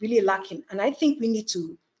 That is really lacking. And I think we need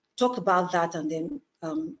to talk about that and then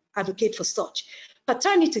advocate for such.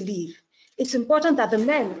 Paternity leave. It's important that the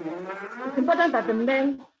men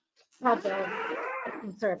have,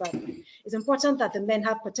 I'm sorry about that. It's important that the men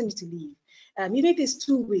have paternity leave. Even if it's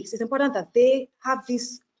 2 weeks, it's important that they have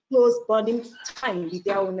this close bonding time with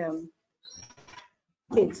their own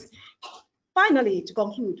kids. Finally, to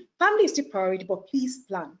conclude, family is still priority, but please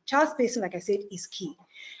plan. Child spacing, like I said, is key.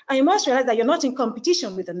 And you must realize that you're not in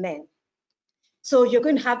competition with the men. So you're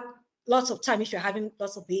going to have lots of time if you're having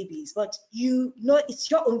lots of babies, but you know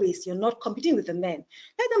it's your own race. You're not competing with the men.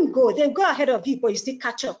 Let them go. They'll go ahead of you, but you still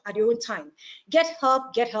catch up at your own time. Get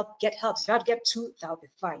help, get help, get help. If you have to get two, that'll be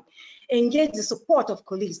fine. Engage the support of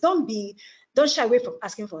colleagues. Don't shy away from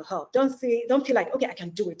asking for help. Don't feel like, okay, I can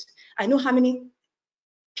do it. I know how many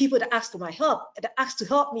people that ask for my help, that ask to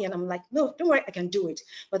help me, and I'm like, no, don't worry, I can do it.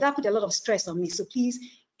 But that put a lot of stress on me. So please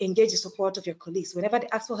engage the support of your colleagues. Whenever they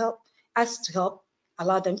ask for help, ask to help,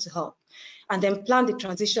 allow them to help. And then plan the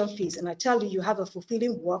transition phase. And I tell you, you have a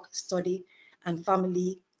fulfilling work, study, and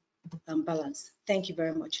family balance. Thank you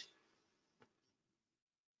very much.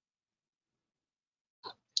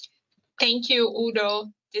 Thank you,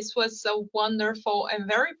 Udo. This was a wonderful and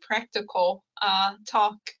very practical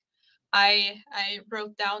talk. I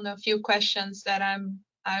wrote down a few questions that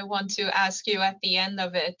I want to ask you at the end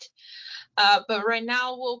of it. But right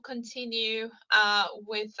now we'll continue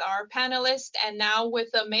with our panelists, and now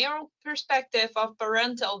with a male perspective of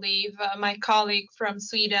parental leave, my colleague from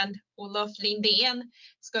Sweden, Olof Linden,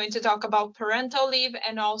 is going to talk about parental leave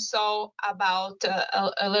and also about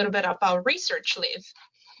a little bit about research leave.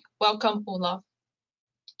 Welcome, Olof.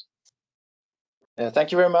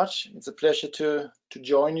 Thank you very much. It's a pleasure to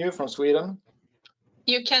join you from Sweden.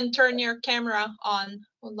 You can turn your camera on,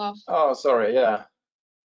 Olof. Oh, sorry. Yeah.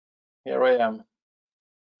 Here I am.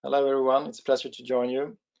 Hello, everyone. It's a pleasure to join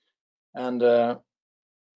you. And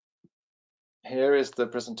here is the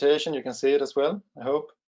presentation. You can see it as well, I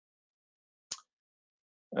hope.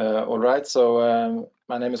 All right. So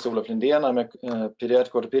my name is Olof Linden. I'm a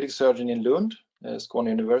pediatric orthopedic surgeon in Lund, Skåne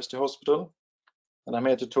University Hospital. And I'm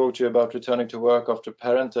here to talk to you about returning to work after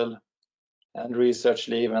parental and research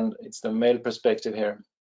leave. And it's the male perspective here.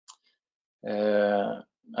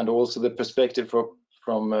 And also the perspective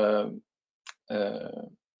from a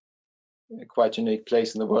quite unique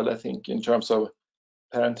place in the world, I think, in terms of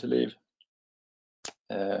parental leave.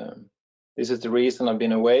 This is the reason I've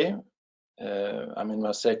been away. I'm in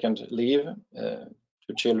my second leave. 2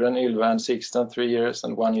 children, Ylva and Sixten, 3 years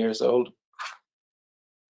and 1 year old.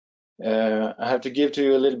 I have to give to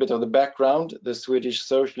you a little bit of the background. The Swedish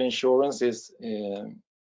social insurance is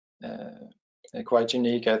quite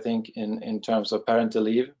unique, I think, in terms of parental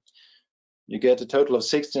leave. You get a total of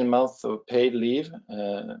 16 months of paid leave,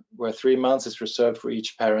 where 3 months is reserved for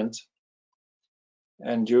each parent.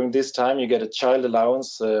 And during this time, you get a child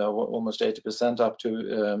allowance of almost 80% up to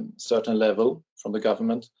a certain level from the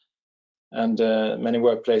government. And many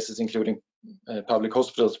workplaces, including public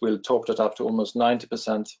hospitals, will top that up to almost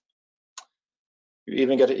 90%. You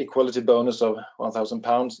even get an equality bonus of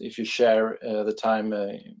 £1,000 if you share the time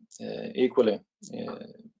equally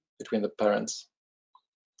between the parents.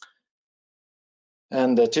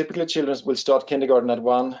 And typically children will start kindergarten at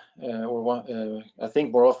I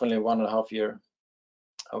think more often 1.5 years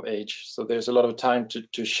of age. So there's a lot of time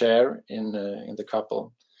to share in the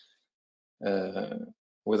couple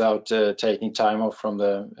without taking time off from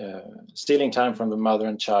stealing time from the mother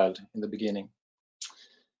and child in the beginning.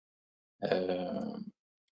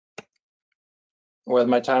 Well,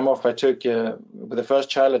 my time off, I took with the first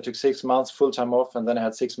child, I took 6 months full time off, and then I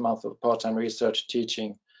had 6 months of part-time research,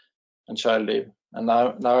 teaching, and child leave. And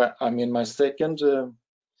now I'm in my second child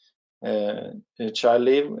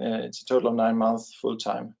leave. It's a total of 9 months full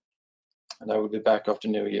time, and I will be back after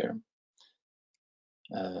New Year.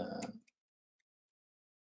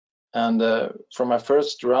 And from my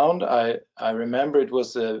first round, I remember it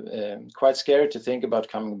was quite scary to think about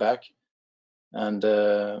coming back. And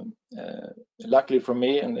luckily for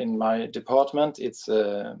me and in my department, it's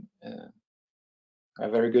a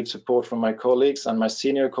very good support from my colleagues and my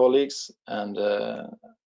senior colleagues. And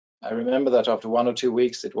I remember that after 1 or 2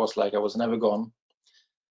 weeks, it was like I was never gone.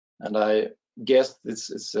 And I guess this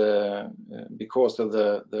is because of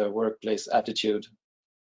the workplace attitude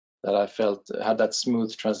that I felt had that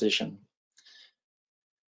smooth transition.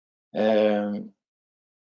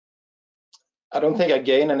 I don't think I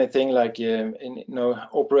gain anything like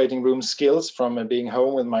operating room skills from being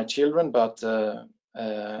home with my children, but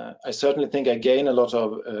I certainly think I gain a lot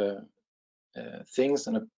of things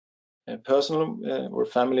in a personal or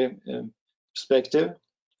family perspective,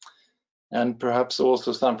 and perhaps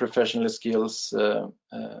also some professional skills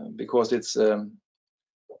because it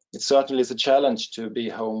certainly is a challenge to be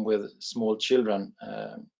home with small children,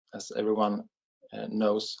 as everyone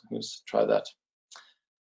knows who's tried that.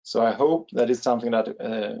 So I hope that is something that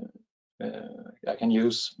I can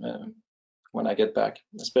use when I get back,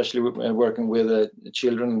 especially working with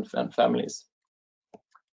children and families.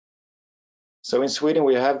 So in Sweden,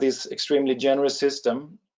 we have this extremely generous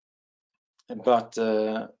system, but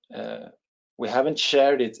we haven't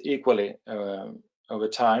shared it equally over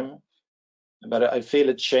time. But I feel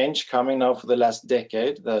a change coming now for the last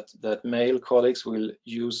decade that male colleagues will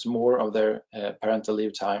use more of their parental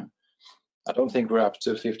leave time. I don't think we're up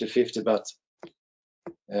to 50-50, but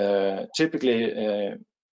typically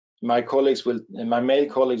my male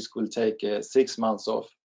colleagues will take 6 months off,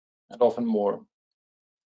 and often more.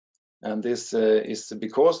 And this is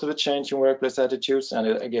because of a change in workplace attitudes,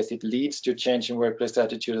 and I guess it leads to a change in workplace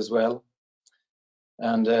attitude as well.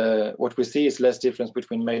 And what we see is less difference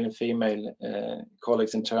between male and female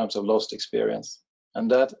colleagues in terms of lost experience. And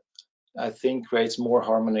that, I think, creates more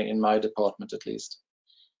harmony in my department, at least.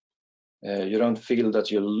 You don't feel that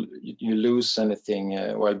you lose anything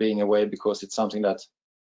while being away, because it's something that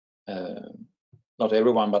not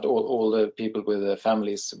everyone, but all the people with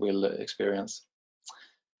families will experience.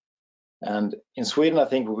 And in Sweden, I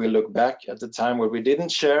think we will look back at the time where we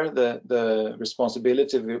didn't share the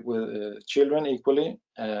responsibility with children equally,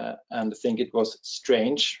 and think it was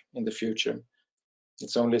strange in the future.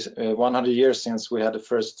 It's only 100 years since we had the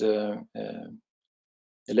first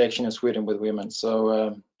election in Sweden with women.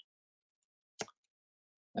 So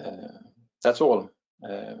that's all.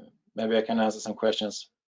 Maybe I can answer some questions.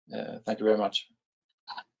 Thank you very much.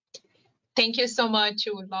 Thank you so much,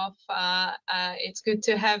 Olof. It's good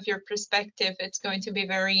to have your perspective. It's going to be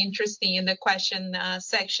very interesting in the question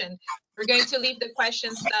section. We're going to leave the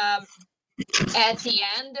questions at the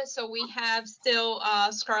end. So we have still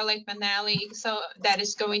Scarlett McNally, so that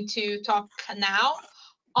is going to talk now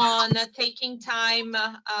on taking time,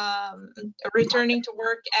 returning to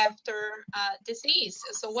work after disease.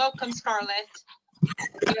 So welcome, Scarlett.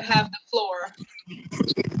 You have the floor.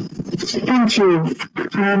 Thank you.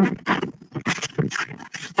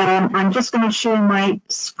 I'm just going to share my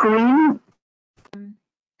screen.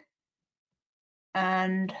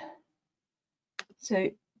 And so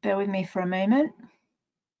bear with me for a moment.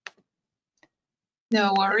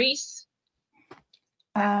 No worries.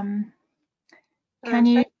 Can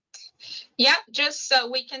you? Yeah, just so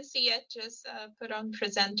we can see it, just put on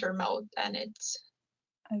presenter mode and it's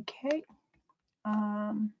Okay.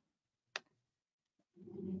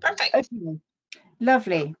 perfect. Okay.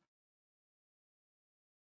 Lovely.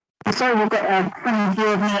 Sorry, we've got a funny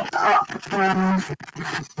view of me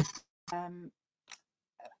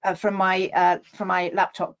up from my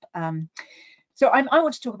laptop. So I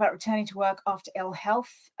want to talk about returning to work after ill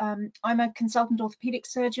health. I'm a consultant orthopaedic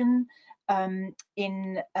surgeon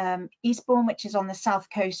in Eastbourne, which is on the south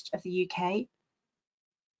coast of the UK.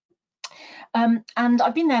 And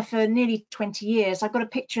I've been there for nearly 20 years. I've got a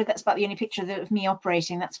picture that's about the only picture of me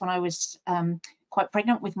operating. That's when I was quite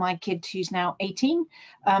pregnant with my kid, who's now 18.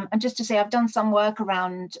 And just to say, I've done some work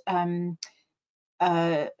around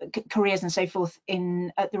careers and so forth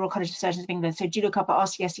at the Royal College of Surgeons of England. So do look up at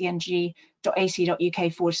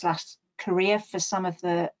rcseng.ac.uk/career for some of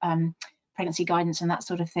the pregnancy guidance and that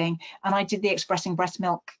sort of thing. And I did the expressing breast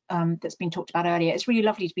milk that's been talked about earlier. It's really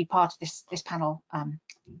lovely to be part of this panel.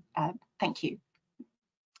 Thank you.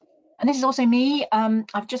 And this is also me.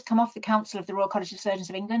 I've just come off the Council of the Royal College of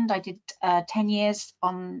Surgeons of England. I did 10 years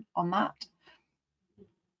on that.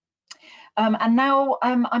 And now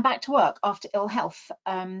I'm back to work after ill health.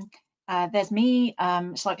 There's me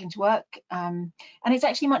cycling to work. And it's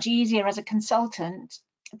actually much easier as a consultant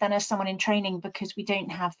than as someone in training, because we don't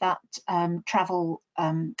have that travel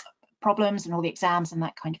problems and all the exams and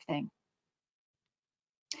that kind of thing.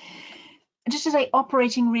 just to say,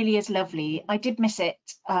 operating really is lovely. I did miss it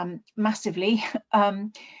massively,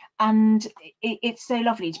 and it's so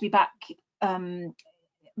lovely to be back in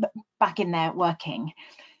there working.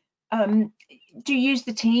 Do use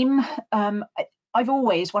the team. I've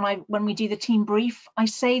always, when we do the team brief, I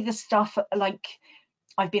say the stuff like,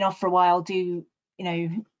 I've been off for a while, do, you know,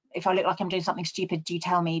 if I look like I'm doing something stupid, do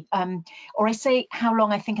tell me. Or I say how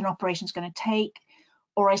long I think an operation is going to take,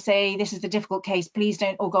 or I say this is the difficult case, please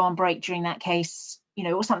don't all go on break during that case, you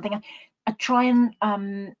know, or something. I try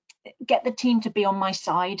and get the team to be on my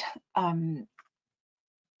side. And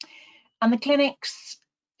the clinics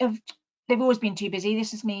they've always been too busy.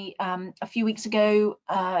 This is me a few weeks ago,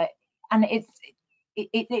 and it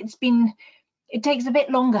takes a bit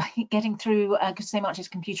longer getting through because so much is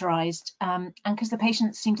computerized, and because the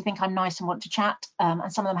patients seem to think I'm nice and want to chat,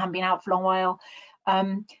 and some of them haven't been out for a long while.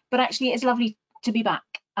 But actually, it's lovely to be back.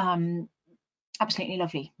 Absolutely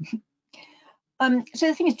lovely. So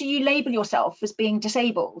the thing is, do you label yourself as being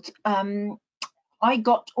disabled? I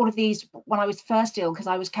got all of these when I was first ill, because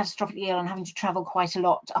I was catastrophically ill and having to travel quite a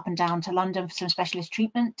lot up and down to London for some specialist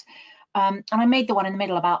treatment. And I made the one in the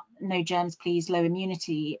middle about no germs, please, low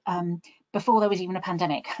immunity, before there was even a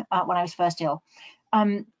pandemic, when I was first ill.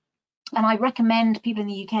 And I recommend people in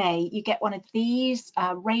the UK, you get one of these,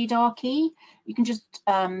 radar key. You can just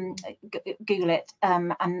Google it,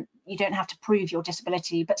 and you don't have to prove your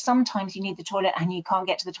disability, but sometimes you need the toilet and you can't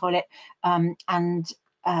get to the toilet, and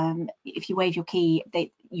if you wave your key,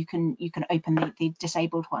 you can open the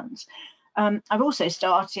disabled ones. I've also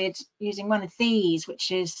started using one of these,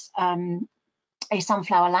 which is a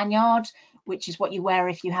sunflower lanyard, which is what you wear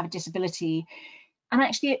if you have a disability. And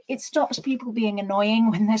actually, it stops people being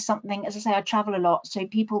annoying when there's something. As I say, I travel a lot, so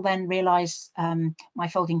people then realise my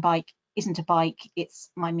folding bike isn't a bike; it's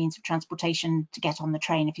my means of transportation to get on the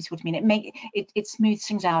train. If you see what I mean, it smooths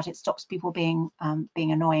things out. It stops people being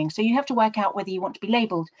annoying. So you have to work out whether you want to be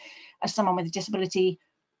labelled as someone with a disability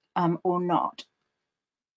or not.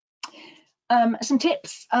 Some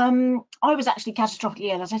tips. I was actually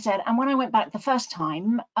catastrophically ill, as I said, and when I went back the first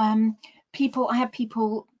time, I had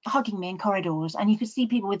people hugging me in corridors, and you could see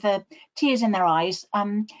people with the tears in their eyes,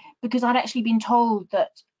 because I'd actually been told that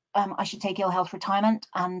I should take ill health retirement,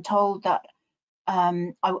 and told that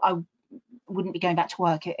I wouldn't be going back to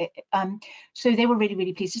work. So they were really,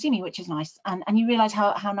 really pleased to see me, which is nice. And you realise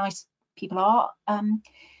how nice people are.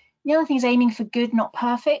 The other thing is aiming for good, not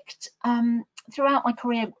perfect. Throughout my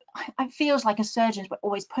career, it feels like as surgeons we're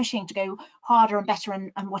always pushing to go harder and better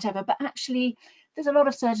and whatever, but actually there's a lot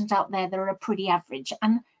of surgeons out there that are pretty average,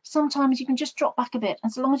 and sometimes you can just drop back a bit,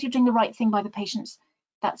 and so long as you're doing the right thing by the patients,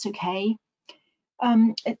 that's okay.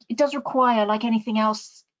 It does require, like anything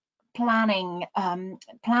else, planning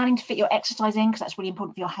to fit your exercise in, because that's really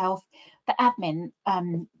important for your health. The admin,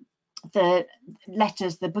 the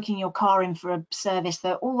letters, the booking your car in for a service,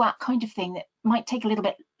 all that kind of thing that might take a little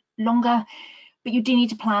bit longer, but you do need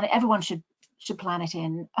to plan it. Everyone should plan it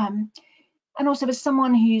in. And also, as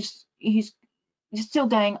someone who's still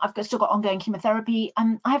going, I've still got ongoing chemotherapy.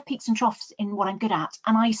 I have peaks and troughs in what I'm good at,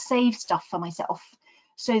 and I save stuff for myself,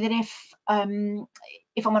 so that if I'm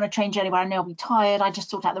on a train journey where I know I'll be tired, I just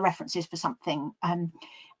sort out the references for something.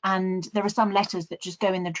 And there are some letters that just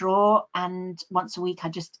go in the drawer, and once a week I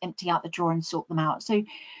just empty out the drawer and sort them out. So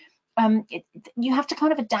you have to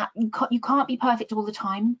kind of adapt. You can't be perfect all the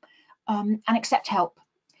time, and accept help.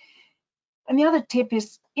 And the other tip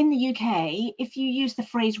is, in the UK, if you use the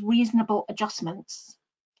phrase reasonable adjustments,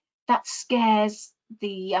 that scares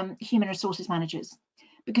the human resources managers,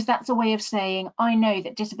 because that's a way of saying, I know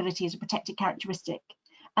that disability is a protected characteristic,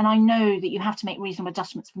 and I know that you have to make reasonable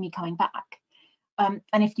adjustments for me coming back. And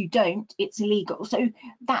if you don't, it's illegal. So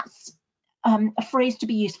that's a phrase to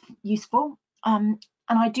be useful. And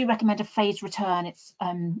I do recommend a phased return. It's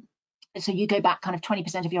so you go back kind of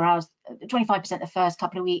 20% of your hours, 25% the first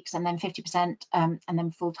couple of weeks, and then 50%, and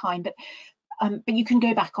then full time. But you can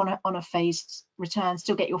go back on a phased return,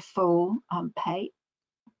 still get your full pay.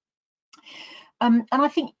 And I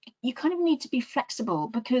think you kind of need to be flexible,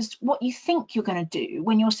 because what you think you're going to do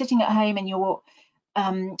when you're sitting at home and you're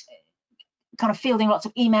kind of fielding lots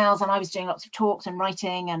of emails, and I was doing lots of talks and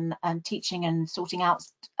writing and teaching and sorting out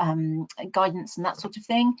guidance and that sort of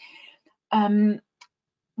thing.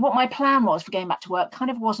 What my plan was for going back to work kind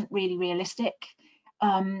of wasn't really realistic.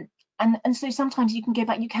 And so sometimes you can go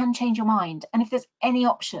back, you can change your mind. And if there's any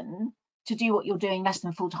option to do what you're doing less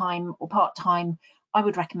than full time or part time, I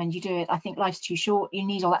would recommend you do it. I think life's too short. You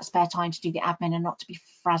need all that spare time to do the admin and not to be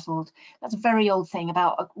frazzled. That's a very old thing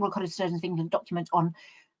about a Royal College of Surgeons of England document on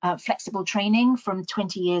flexible training from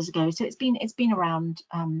 20 years ago. So it's been around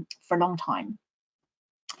for a long time.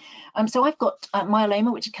 So I've got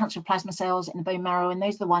myeloma, which is cancer of plasma cells in the bone marrow, and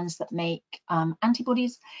those are the ones that make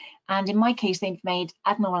antibodies. And in my case, they've made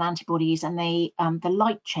abnormal antibodies, and they the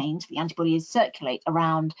light chains, the antibodies, circulate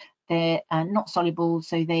around. They're not soluble,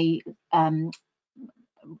 so they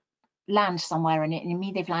land somewhere, and in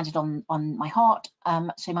me they've landed on my heart.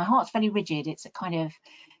 So my heart's very rigid. It's a kind of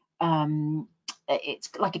it's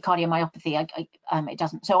like a cardiomyopathy. It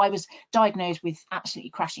doesn't. So I was diagnosed with absolutely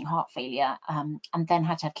crashing heart failure, and then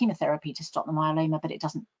had to have chemotherapy to stop the myeloma, but it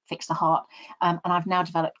doesn't fix the heart. And I've now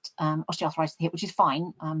developed osteoarthritis of the hip, which is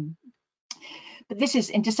fine. But this is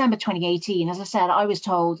in December 2018. As I said, I was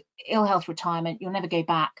told ill health retirement, you'll never go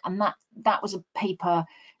back, and that was a paper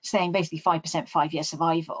saying basically 5% 5-year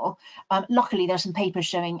survival. Luckily, there are some papers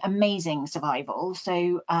showing amazing survival,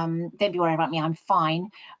 so don't be worried about me. I'm fine.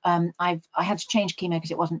 I had to change chemo because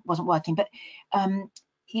it wasn't working. But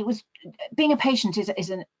it was, being a patient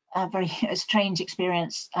is a very strange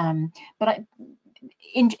experience, but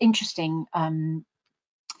interesting.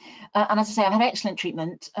 And as I say, I've had excellent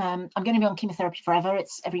treatment. I'm going to be on chemotherapy forever.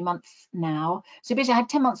 It's every month now. So basically, I had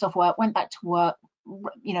 10 months off work, went back to work,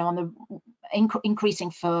 you know, on the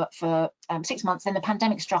increasing for 6 months. Then the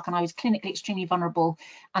pandemic struck, and I was clinically extremely vulnerable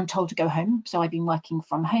and told to go home. So I've been working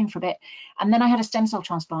from home for a bit. And then I had a stem cell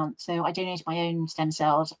transplant. So I donated my own stem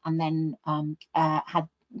cells, and then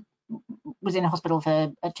was in a hospital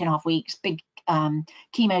for 2.5 weeks. Big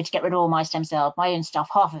chemo to get rid of all my stem cells, my own stuff,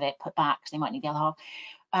 half of it put back because they might need the other half.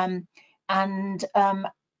 And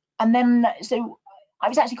then so it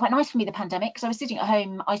was actually quite nice for me, the pandemic, because I was sitting at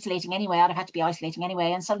home isolating anyway. I'd have had to be isolating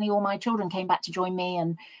anyway, and suddenly all my children came back to join me,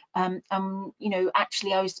 and you know,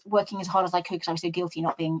 actually I was working as hard as I could because I was so guilty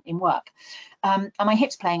not being in work. And my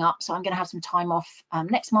hip's playing up, so I'm going to have some time off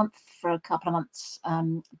next month for a couple of months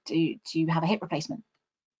to have a hip replacement.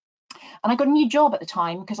 And I got a new job at the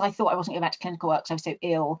time because I thought I wasn't going back to clinical work because I was so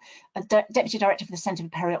ill. Deputy Director for the Centre for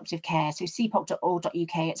Perioperative Care, so cpoc.org.uk.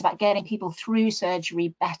 It's about getting people through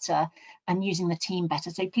surgery better and using the team better.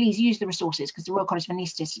 So please use the resources, because the Royal College of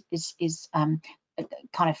Anaesthetists is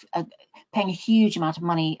kind of paying a huge amount of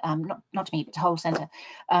money, not to me, but to whole centre,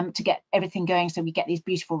 to get everything going so we get these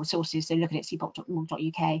beautiful resources. So look at it,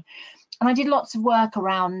 cpoc.org.uk. And I did lots of work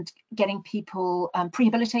around getting people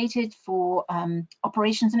prehabilitated for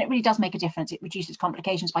operations, and it really does make a difference. It reduces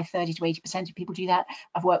complications by 30 to 80% if people do that.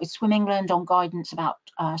 I've worked with Swim England on guidance about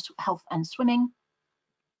health and swimming.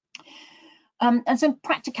 And some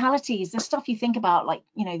practicalities, the stuff you think about, like,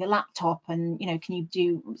 you know, the laptop, and, you know, can you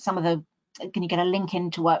do some of the, can you get a link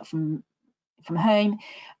in to work from home?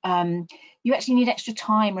 You actually need extra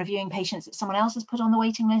time reviewing patients that someone else has put on the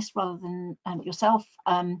waiting list rather than yourself.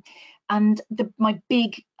 And my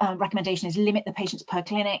big recommendation is limit the patients per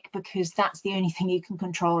clinic, because that's the only thing you can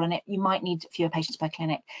control, and you might need fewer patients per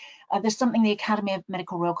clinic. There's something the Academy of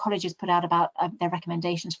Medical Royal Colleges put out about their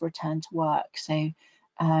recommendations for return to work. So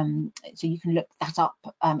you can look that up.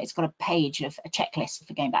 It's got a page of a checklist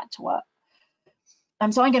for going back to work.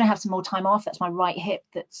 So I'm going to have some more time off. That's my right hip.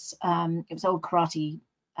 That's it was old karate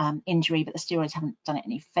injury, but the steroids haven't done it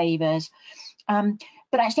any favors.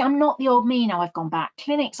 But actually, I'm not the old me now. I've gone back.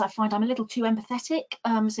 Clinics, I find I'm a little too empathetic,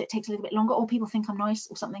 so it takes a little bit longer, or people think I'm nice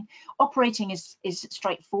or something. Operating is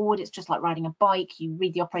straightforward. It's just like riding a bike. You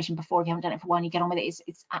read the operation before. If you haven't done it for a while, you get on with it.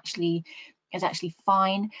 It's actually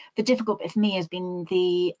fine. The difficult bit for me has been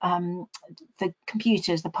the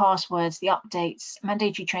computers, the passwords, the updates,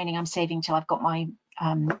 mandatory training. I'm saving till I've got my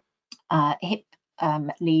hip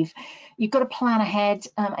leave. You've got to plan ahead,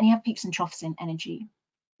 and you have peaks and troughs in energy.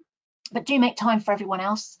 But do make time for everyone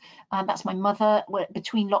else. That's my mother.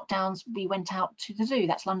 Between lockdowns, we went out to the zoo.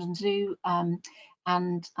 That's London Zoo, and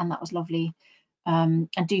that was lovely. And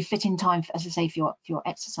do fit in time, as I say, for your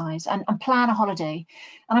exercise, and plan a holiday.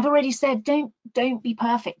 And I've already said, don't be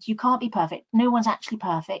perfect. You can't be perfect. No one's actually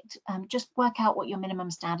perfect. Just work out what your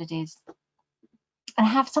minimum standard is, and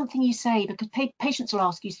have something you say, because patients will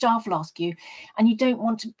ask you, staff will ask you, and you don't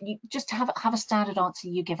want to. You just have a standard answer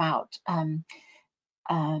you give out.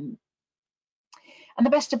 And the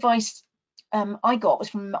best advice I got was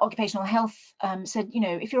from occupational health. Said, you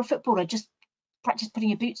know, if you're a footballer, just practice putting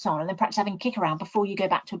your boots on and then practice having a kick around before you go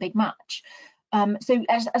back to a big match. So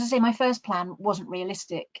as I say, my first plan wasn't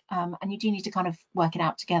realistic, and you do need to kind of work it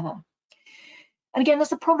out together. And again, that's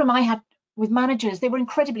the problem I had with managers. They were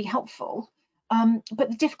incredibly helpful, but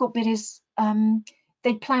the difficult bit is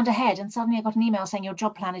they'd planned ahead, and suddenly I got an email saying your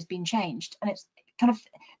job plan has been changed, and it's kind of,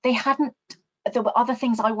 there were other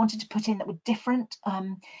things I wanted to put in that were different,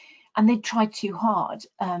 and they tried too hard.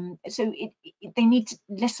 So they need to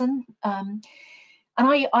listen.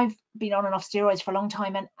 And I've been on and off steroids for a long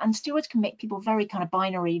time, and steroids can make people very kind of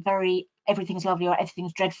binary, very everything's lovely or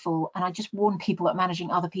everything's dreadful. And I just warn people at managing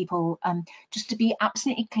other people just to be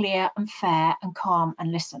absolutely clear and fair and calm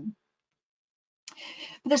and listen.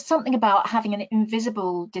 But there's something about having an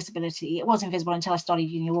invisible disability. It was invisible until I started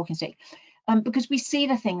using a walking stick, because we see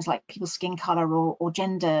the things like people's skin color or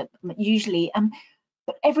gender usually,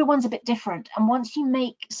 but everyone's a bit different. And once you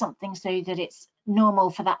make something so that it's normal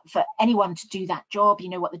for anyone to do that job, you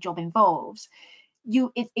know what the job involves,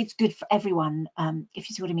 it's good for everyone, if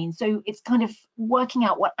you see what I mean. So it's kind of working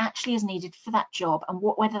out what actually is needed for that job and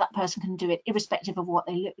whether that person can do it irrespective of what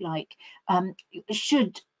they look like.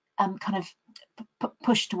 Should kind of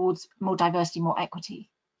push towards more diversity, more equity.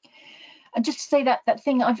 And just to say that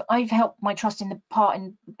thing, I've helped my trust in the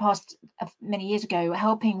past many years ago,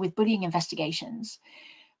 helping with bullying investigations,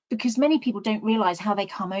 because many people don't realise how they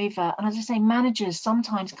come over. And as I say, managers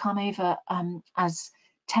sometimes come over as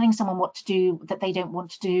telling someone what to do that they don't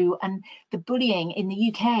want to do. And the bullying in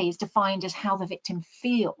the UK is defined as how the victim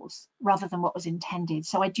feels rather than what was intended.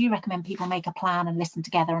 So I do recommend people make a plan and listen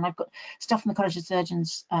together. And I've got stuff from the College of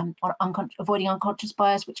Surgeons on avoiding unconscious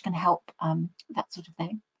bias, which can help that sort of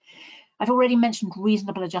thing. I've already mentioned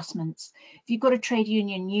reasonable adjustments. If you've got a trade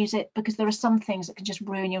union, use it, because there are some things that can just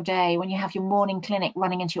ruin your day. When you have your morning clinic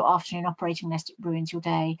running into your afternoon operating list, it ruins your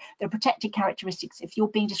day. There are protected characteristics. If you're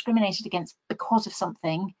being discriminated against because of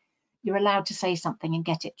something, you're allowed to say something and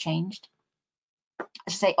get it changed.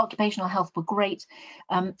 As I say, occupational health were great.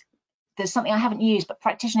 There's something I haven't used, but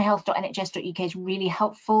practitionerhealth.nhs.uk is really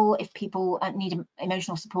helpful if people need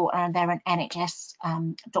emotional support and they're an NHS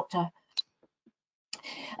doctor.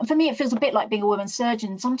 And for me, it feels a bit like being a women's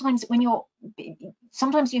surgeon. Sometimes you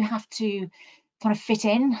have to kind of fit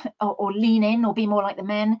in or lean in or be more like the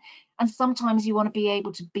men. And sometimes you want to be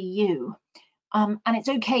able to be you. And it's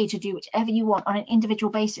okay to do whichever you want on an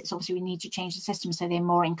individual basis. Obviously, we need to change the system so they're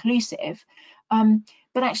more inclusive.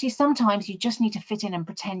 But actually, sometimes you just need to fit in and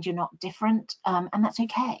pretend you're not different. And that's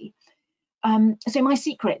okay. So my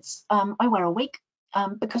secrets, I wear a wig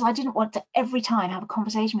because I didn't want to every time have a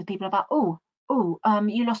conversation with people about,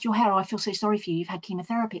 you lost your hair. Oh, I feel so sorry for you. You've had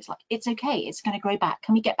chemotherapy. It's like, it's okay. It's going to grow back.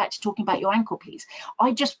 Can we get back to talking about your ankle, please?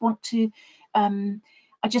 I just wanted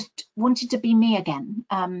to be me again.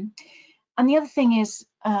 And the other thing is,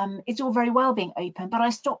 it's all very well being open, but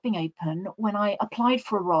I stopped being open when I applied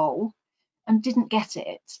for a role and didn't get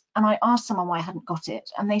it. And I asked someone why I hadn't got it.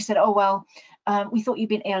 And they said, oh, well, we thought you'd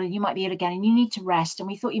been ill and you might be ill again and you need to rest. And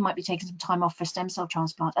we thought you might be taking some time off for a stem cell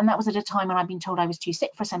transplant. And that was at a time when I'd been told I was too sick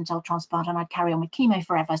for a stem cell transplant and I'd carry on with chemo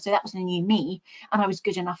forever. So that was the new me. And I was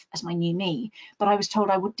good enough as my new me. But I was told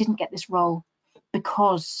I didn't get this role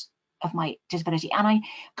because of my disability. And I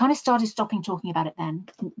kind of started stopping talking about it then.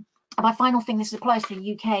 And my final thing, this applies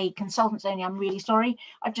to UK consultants only, I'm really sorry.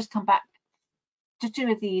 I've just come back to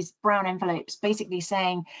 2 of these brown envelopes basically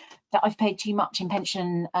saying that I've paid too much in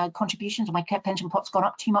pension contributions, or my pension pot's gone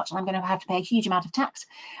up too much and I'm going to have to pay a huge amount of tax.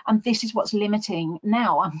 And this is what's limiting.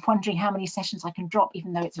 Now I'm wondering how many sessions I can drop,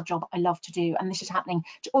 even though it's a job I love to do. And this is happening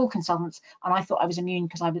to all consultants. And I thought I was immune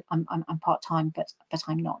because I'm part-time, but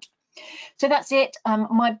I'm not. So that's it.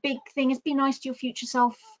 My big thing is be nice to your future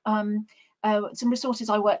self. Some resources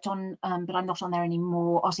I worked on, but I'm not on there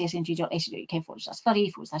anymore,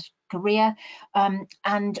 rcsng.ac.uk/study/career,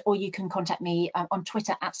 or you can contact me on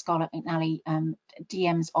Twitter at Scarlett McNally.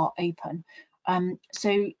 DMs are open.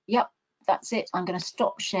 So, yep, that's it. I'm going to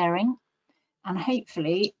stop sharing and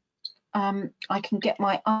hopefully I can get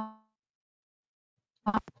my...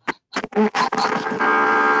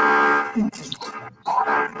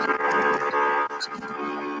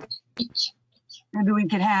 Maybe we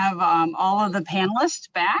could have all of the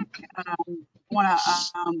panelists back. Want to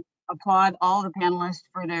applaud all the panelists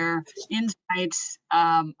for their insights.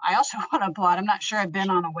 I also want to applaud, I'm not sure I've been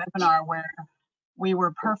on a webinar where we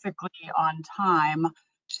were perfectly on time.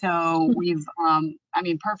 So we've,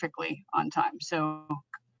 perfectly on time. So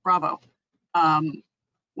bravo.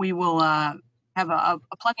 We will have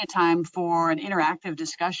plenty of time for an interactive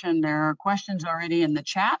discussion. There are questions already in the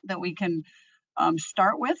chat that we can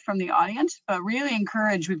start with from the audience, but really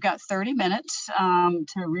encourage, we've got 30 minutes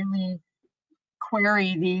to really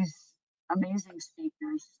query these amazing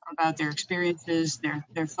speakers about their experiences,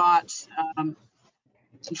 their thoughts, and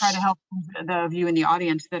try to help the of you in the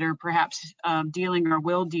audience that are perhaps dealing or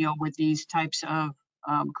will deal with these types of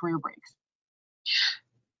career breaks.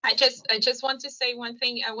 I just want to say one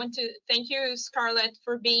thing. I want to thank you, Scarlett,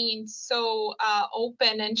 for being so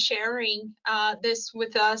open and sharing this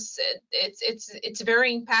with us. It's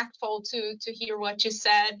very impactful to hear what you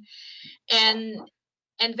said, and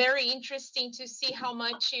and very interesting to see how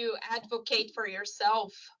much you advocate for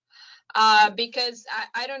yourself. Because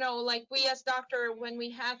I don't know, like we as doctor, when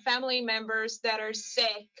we have family members that are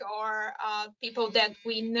sick or people that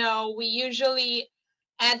we know, we usually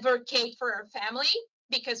advocate for our family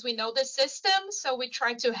because we know the system, so we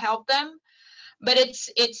try to help them. But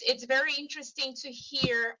it's very interesting to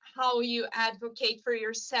hear how you advocate for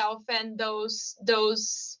yourself and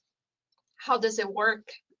those how does it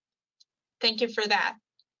work? Thank you for that.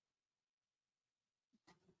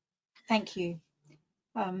 Thank you.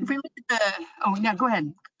 If we look at the, oh yeah, go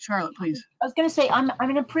ahead, Scarlett, please. I was going to say I'm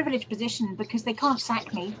in a privileged position because they can't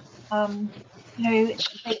sack me. You know,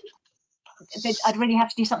 I'd really have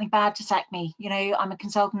to do something bad to sack me. You know, I'm a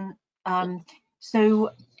consultant, so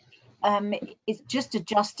it's just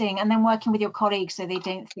adjusting and then working with your colleagues so they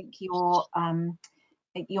don't think you're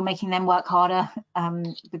making them work harder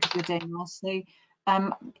because you're doing this. So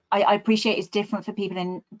I appreciate it's different for people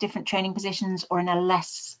in different training positions or in a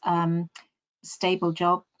less stable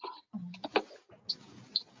job.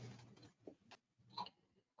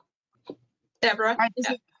 Deborah?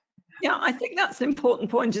 Yeah, I think that's an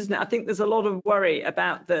important point, isn't it? I think there's a lot of worry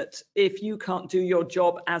about that if you can't do your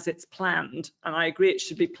job as it's planned, and I agree it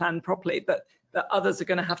should be planned properly, but that others are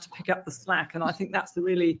going to have to pick up the slack. And I think that's a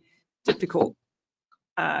really difficult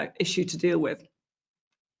issue to deal with.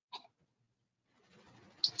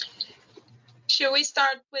 Should we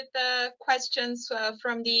start with the questions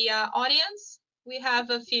from the audience? We have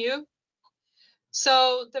a few.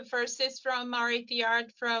 So the first is from Marie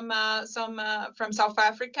Piard from South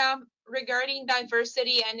Africa. Regarding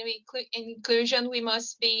diversity and inclusion, we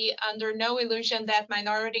must be under no illusion that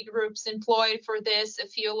minority groups employed for this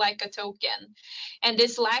feel like a token. And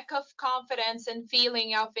this lack of confidence and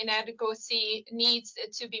feeling of inadequacy needs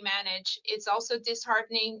to be managed. It's also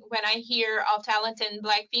disheartening when I hear of talented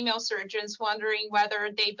Black female surgeons wondering whether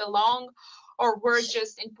they belong or were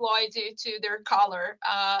just employed due to their color.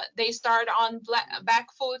 They start on back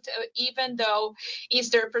foot, even though it's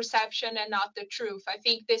their perception and not the truth. I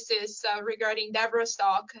think this is regarding Deborah's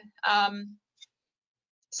talk.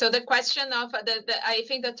 So the question of I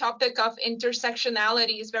think the topic of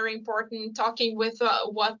intersectionality is very important, talking with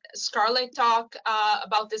what Scarlett talked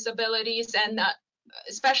about disabilities and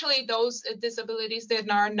especially those disabilities that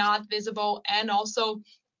are not visible, and also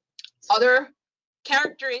other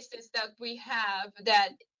characteristics that we have that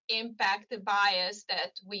impact the bias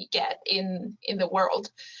that we get in the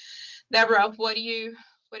world. Deborah, what do you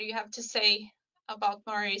have to say about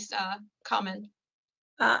Marie's comment?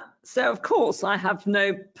 So of course I have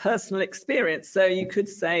no personal experience, so you could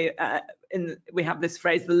say we have this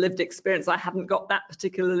phrase, the lived experience. I haven't got that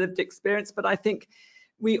particular lived experience, but I think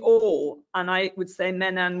we all, and I would say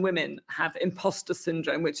men and women, have imposter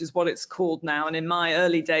syndrome, which is what it's called now. And in my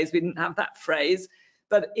early days, we didn't have that phrase,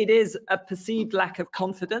 but it is a perceived lack of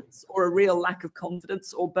confidence or a real lack of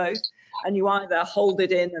confidence, or both. And you either hold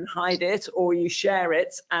it in and hide it, or you share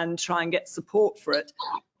it and try and get support for it.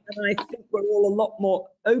 And I think we're all a lot more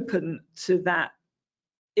open to that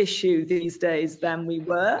issue these days than we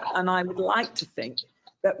were. And I would like to think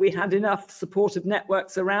that we had enough supportive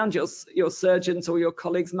networks around your surgeons or your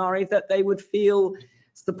colleagues, Marie, that they would feel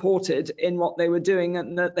supported in what they were doing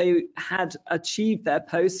and that they had achieved their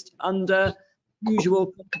post under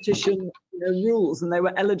usual competition rules, and they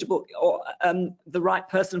were eligible or the right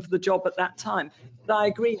person for the job at that time. But I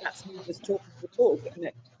agree, that's me just talking the talk, isn't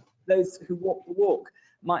it? Those who walk the walk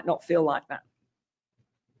might not feel like that.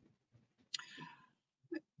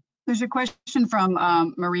 There's a question from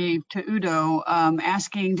Marie to Udo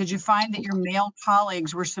asking, did you find that your male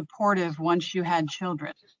colleagues were supportive once you had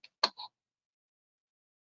children?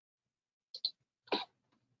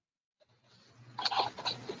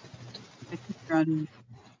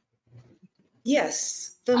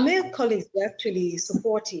 Yes, the male colleagues were actually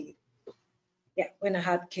supportive. Yeah, when I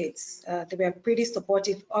had kids, they were pretty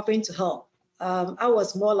supportive, offering to help. I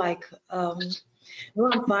was more like, no,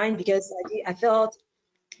 I'm fine, because I felt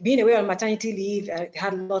being away on maternity leave, I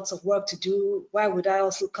had lots of work to do. Why would I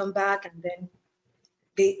also come back? And then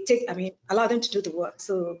they allow them to do the work.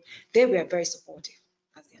 So they were very supportive.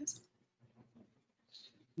 That's the answer.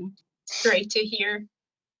 Great to hear.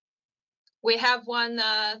 We have one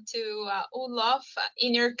to Olof.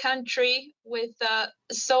 In your country, with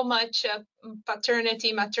so much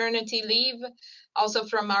maternity leave, also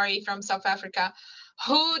from Marie from South Africa,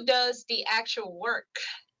 who does the actual work?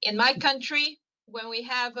 In my country, when we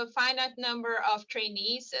have a finite number of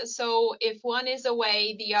trainees, so if one is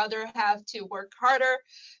away, the other have to work harder,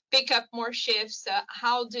 pick up more shifts.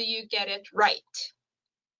 How do you get it right?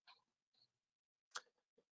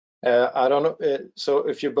 I don't know. So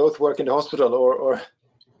if you both work in the hospital, or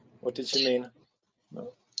What did she mean?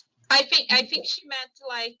 No. I think she meant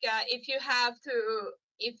like if you have to,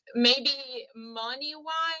 if maybe money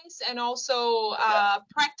wise and also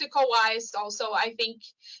practical wise also. I think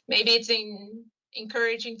maybe it's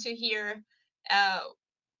encouraging to hear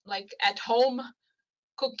like at home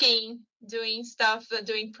cooking, doing stuff,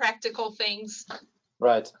 doing practical things.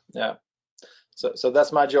 Right. Yeah. So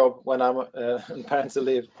that's my job when I'm on parental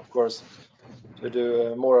leave, of course, to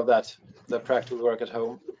do more of that, the practical work at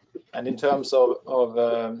home. And in terms of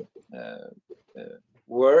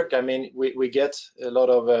work, I mean, we get a lot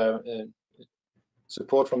of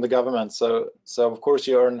support from the government. So of course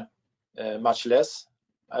you earn much less.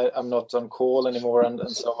 I'm not on call anymore and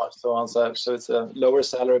so on. So it's a lower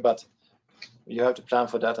salary, but you have to plan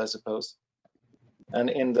for that, I suppose. And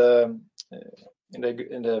in the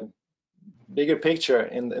bigger picture,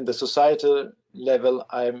 in the societal level,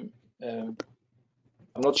 I'm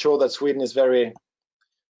not sure that Sweden is very.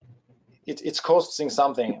 It's costing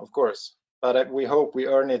something, of course, but we hope we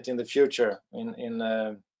earn it in the future. In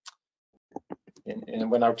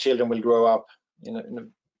when our children will grow up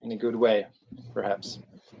in a good way, perhaps.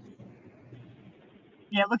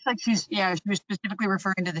 Yeah, it looks like she was specifically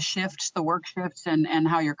referring to the shifts, the work shifts, and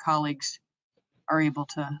how your colleagues are able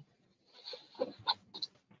to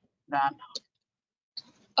that.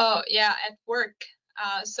 Oh yeah, at work.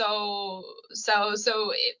 So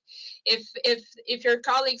if your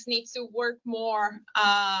colleagues need to work more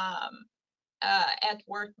at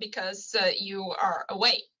work because you are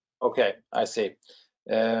away. Okay, I see.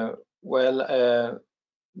 Well,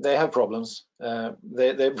 they have problems.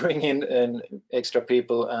 They bring in extra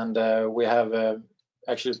people, and we have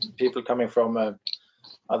actually people coming from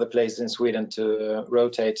other places in Sweden to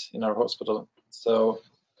rotate in our hospital. So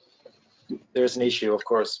there's an issue, of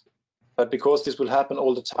course. But because this will happen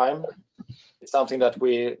all the time, it's something that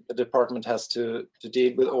the department has to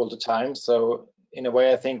deal with all the time. So in a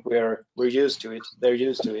way, I think we're used to it. They're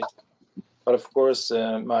used to it. But of course,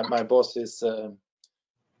 my boss is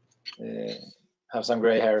have some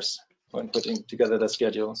gray hairs when putting together the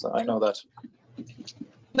schedule. So I know that.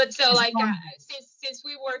 But so like since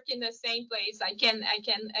we work in the same place, I can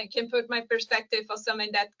put my perspective of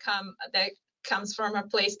something that comes from a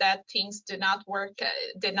place that things did not work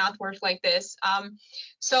like this.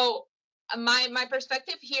 So my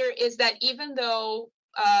perspective here is that even though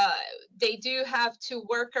they do have to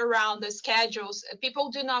work around the schedules, people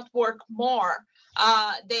do not work more.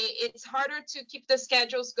 It's harder to keep the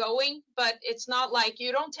schedules going, but it's not like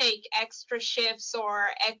you don't take extra shifts or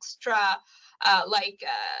extra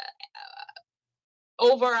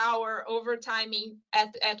overtiming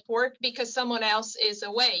at work because someone else is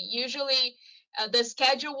away. Usually the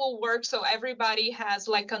schedule will work so everybody has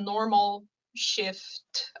like a normal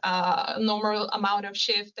shift, normal amount of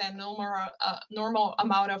shift and normal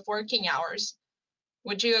amount of working hours.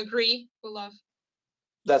 Would you agree, Olof?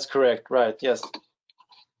 That's correct, right, yes.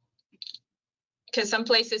 Because some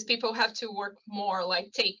places people have to work more,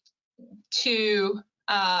 like take two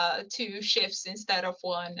shifts instead of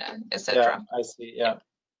one, etc. Yeah, I see. Yeah.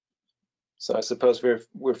 So I suppose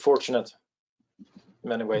we're fortunate in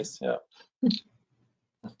many ways. Yeah.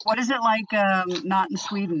 What is it like not in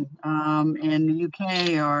Sweden, in the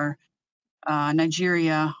UK or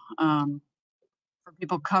Nigeria, for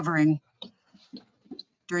people covering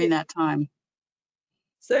during that time?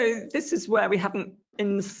 So this is where we haven't,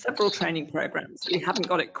 in several training programs, we haven't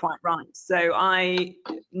got it quite right. So I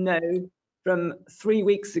know from 3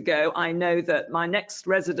 weeks ago, I know that my next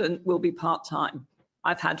resident will be part-time.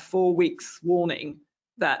 I've had 4 weeks warning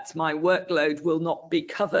that my workload will not be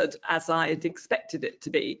covered as I had expected it to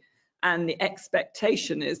be. And the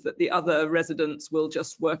expectation is that the other residents will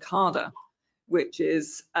just work harder, which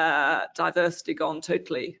is diversity gone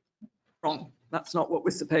totally wrong. That's not what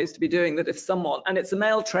we're supposed to be doing. That if someone, and it's a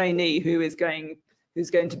male trainee who's going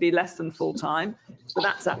to be less than full time, so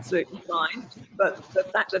that's absolutely fine. But the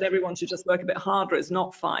fact that everyone should just work a bit harder is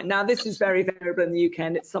not fine. Now, this is very variable in the UK,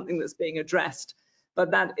 and it's something that's being addressed. But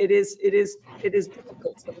that it is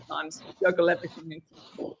difficult sometimes to juggle everything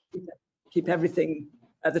and keep everything,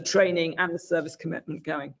 the training and the service commitment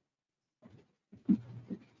going.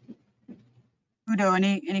 Udo,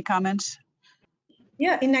 any comments?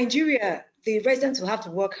 Yeah, in Nigeria, the residents will have to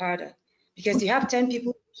work harder because you have 10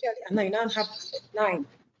 people, and now you now have 9.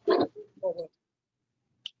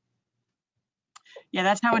 Yeah,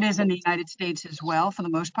 that's how it is in the United States as well, for the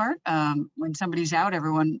most part. When somebody's out,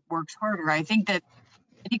 everyone works harder. I think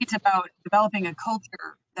it's about developing a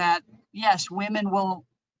culture that, yes, women will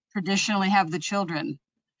traditionally have the children,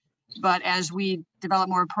 but as we develop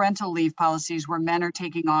more parental leave policies where men are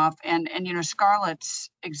taking off, and you know, Scarlett's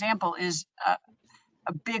example is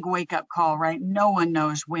a big wake-up call, right? No one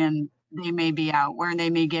knows when they may be out, where they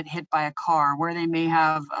may get hit by a car, where they may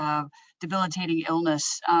have debilitating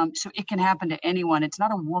illness. So it can happen to anyone. It's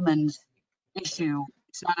not a woman's issue.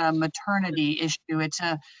 It's not a maternity issue. It's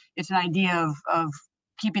an idea of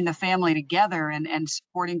keeping the family together and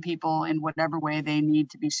supporting people in whatever way they need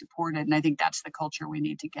to be supported. And I think that's the culture we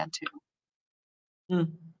need to get to.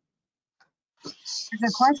 Mm. There's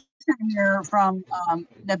a question here from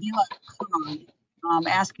Nabila Khan,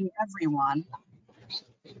 asking everyone.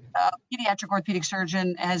 Pediatric orthopedic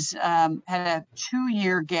surgeon has had a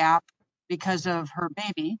 2-year gap because of her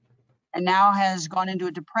baby, and now has gone into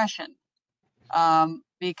a depression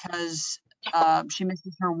because she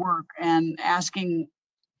misses her work, and asking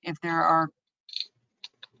if there are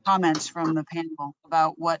comments from the panel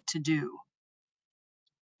about what to do.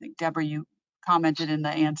 I think, Deborah, you commented in the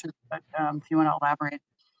answer, but if you want to elaborate.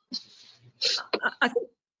 I think,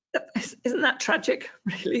 isn't that tragic,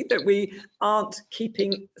 really, that we aren't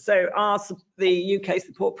keeping, so the UK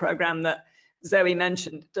support program that Zoe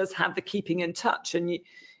mentioned does have the keeping in touch, and you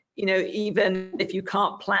know, even if you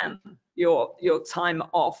can't plan your time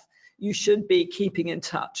off, you should be keeping in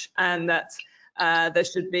touch, and that there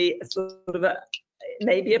should be a sort of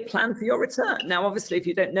maybe a plan for your return. Now, obviously, if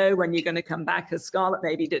you don't know when you're going to come back, as Scarlett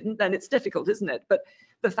maybe didn't, then it's difficult, isn't it? But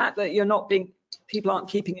the fact that people aren't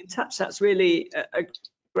keeping in touch, that's really a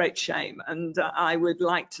great shame. And I would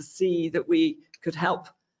like to see that we could help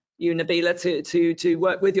you, Nabila, to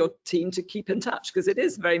work with your team to keep in touch, because it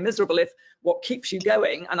is very miserable if what keeps you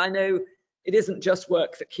going, and I know it isn't just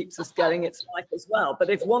work that keeps us going, it's life as well. But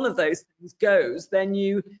if one of those things goes, then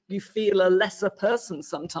you feel a lesser person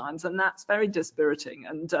sometimes, and that's very dispiriting,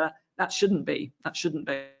 and that shouldn't be. That shouldn't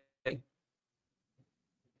be.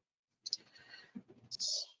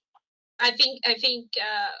 I think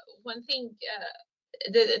one thing,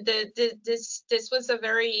 this was a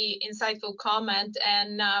very insightful comment,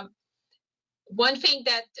 and one thing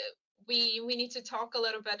that we need to talk a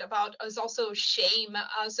little bit about is also shame.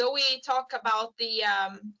 Zoe talked about the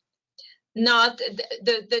not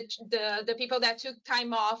the people that took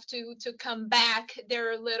time off to come back.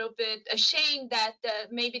 They're a little bit ashamed that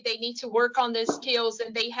maybe they need to work on their skills,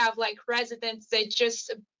 and they have like residents that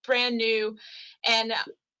just brand new, and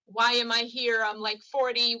why am I here? I'm like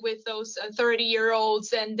 40 with those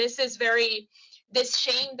 30-year-olds, and this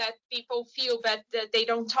shame that people feel that they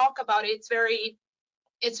don't talk about it.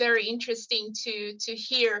 It's very interesting to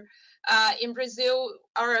hear. In Brazil,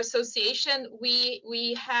 our association,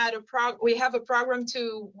 we have a program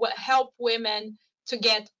to help women to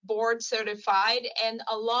get board certified, and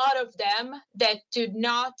a lot of them that do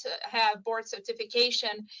not have board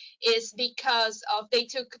certification is because they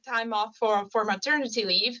took time off for maternity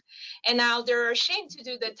leave, and now they're ashamed to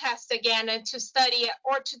do the test again and to study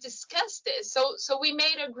or to discuss this. So we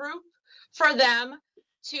made a group for them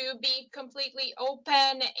to be completely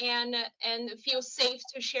open and feel safe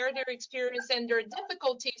to share their experience and their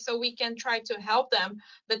difficulties, so we can try to help them.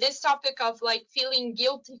 But this topic of like feeling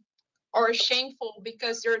guilty or shameful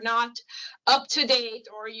because you're not up to date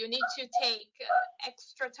or you need to take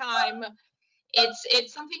extra time,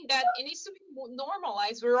 it's something that it needs to be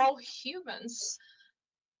normalized. We're all humans.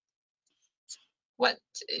 I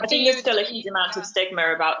think there's still a huge amount of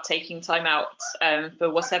stigma about taking time out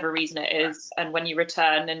for whatever reason it is, and when you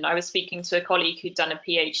return. And I was speaking to a colleague who'd done a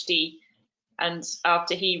PhD, and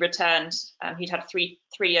after he returned, he'd had three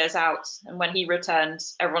years out, and when he returned,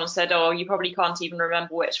 everyone said, oh, you probably can't even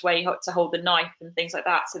remember which way to hold the knife and things like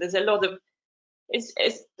that. So there's a lot of, it's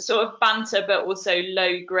sort of banter, but also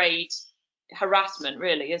low grade harassment,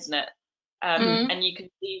 really, isn't it? And you can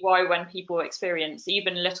see why when people experience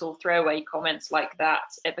even little throwaway comments like that,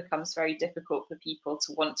 it becomes very difficult for people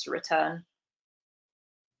to want to return.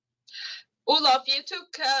 Olof, you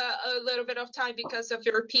took a little bit of time because of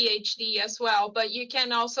your PhD as well, but you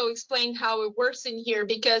can also explain how it works in here,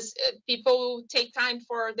 because people take time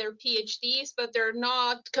for their PhDs, but they're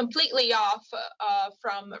not completely off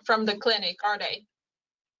from the clinic, are they?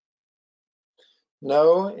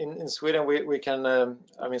 No, in Sweden we can. I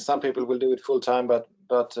mean, some people will do it full time, but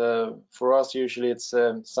for us usually it's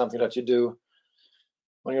something that you do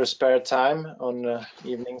on your spare time, on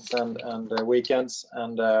evenings and weekends,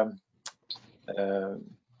 and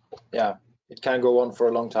yeah, it can go on for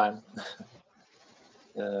a long time.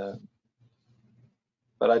 But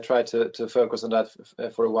I try to focus on that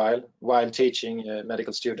for a while teaching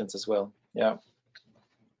medical students as well. Yeah.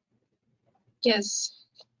 Yes.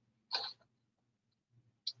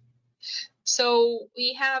 So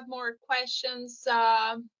we have more questions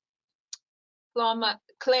from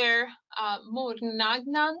Claire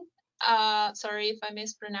Mornagnan sorry if I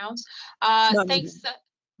mispronounced. No, Thanks.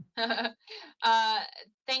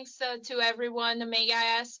 Thanks to everyone. May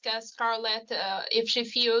I ask Scarlett if she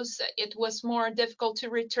feels it was more difficult to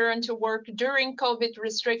return to work during COVID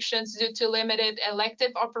restrictions due to limited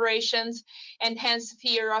elective operations and hence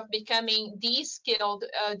fear of becoming de-skilled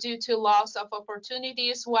due to loss of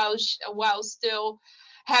opportunities while still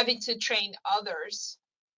having to train others?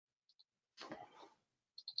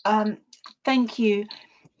 Thank you.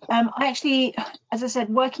 I actually, as I said,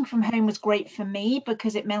 working from home was great for me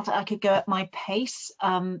because it meant that I could go at my pace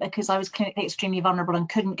because I was clinically extremely vulnerable and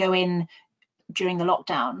couldn't go in during the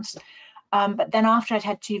lockdowns. But then after I'd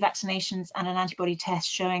had 2 vaccinations and an antibody test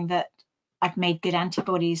showing that I'd made good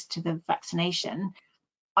antibodies to the vaccination,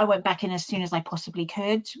 I went back in as soon as I possibly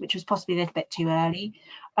could, which was possibly a little bit too early.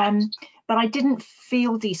 But I didn't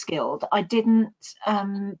feel de-skilled. I didn't,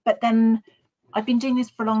 but then I've been doing this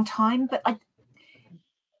for a long time, but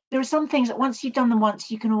there are some things that once you've done them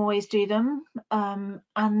once, you can always do them.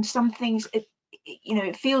 And some things,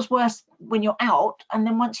 it feels worse when you're out. And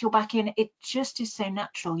then once you're back in, it just is so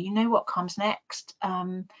natural. You know what comes next.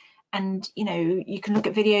 And, you can look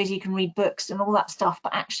at videos, you can read books and all that stuff,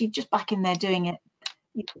 but actually just back in there doing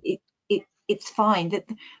it's fine.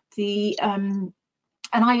 And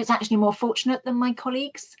I was actually more fortunate than my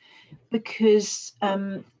colleagues because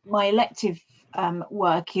my elective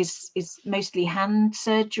work is mostly hand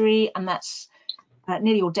surgery, and that's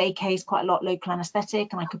nearly all day case, quite a lot local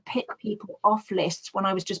anaesthetic, and I could pick people off lists when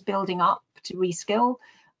I was just building up to reskill.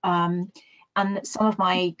 And some of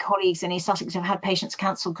my colleagues in East Sussex have had patients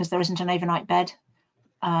cancelled because there isn't an overnight bed,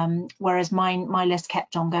 whereas my list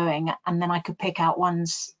kept on going, and then I could pick out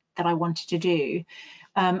ones that I wanted to do.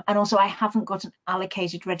 And also I haven't got an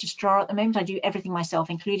allocated registrar at the moment. I do everything myself,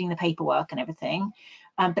 including the paperwork and everything.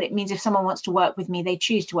 But it means if someone wants to work with me, they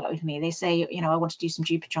choose to work with me. They say, I want to do some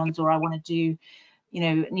Dupitrons, or I want to do,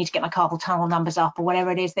 need to get my carpal tunnel numbers up, or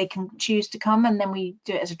whatever it is. They can choose to come, and then we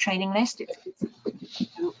do it as a training list.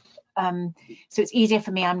 So it's easier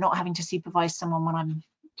for me. I'm not having to supervise someone when I'm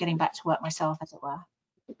getting back to work myself, as it were.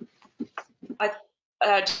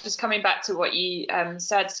 Just coming back to what you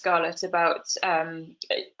said, Scarlett, about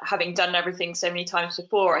having done everything so many times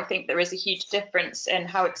before, I think there is a huge difference in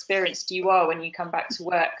how experienced you are when you come back to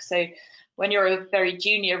work. So when you're a very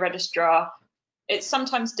junior registrar, it's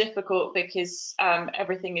sometimes difficult because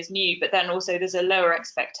everything is new, but then also there's a lower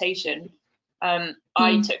expectation.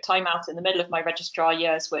 I took time out in the middle of my registrar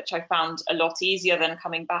years, which I found a lot easier than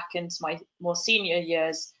coming back into my more senior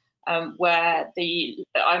years, where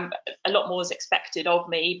a lot more is expected of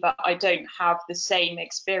me, but I don't have the same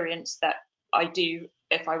experience that I do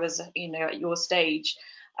if I was, at your stage.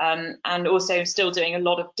 And also still doing a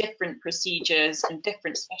lot of different procedures and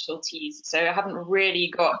different specialties. So I haven't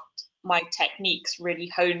really got my techniques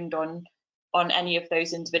really honed on any of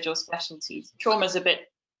those individual specialties. Trauma's a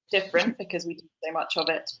bit different because we do so much of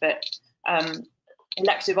it, but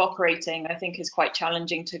elective operating, I think, is quite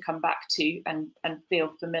challenging to come back to and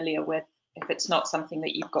feel familiar with if it's not something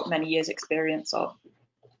that you've got many years experience of.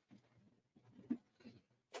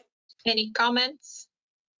 Any comments?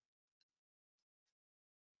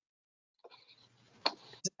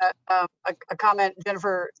 A comment,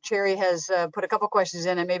 Jennifer Cherry has put a couple questions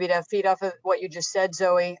in, and maybe to feed off of what you just said,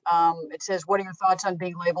 Zoe. It says, what are your thoughts on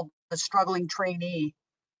being labeled a struggling trainee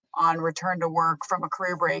on return to work from a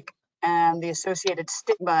career break and the associated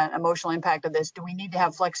stigma and emotional impact of this? Do we need to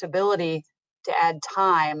have flexibility to add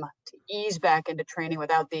time to ease back into training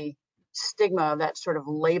without the stigma of that sort of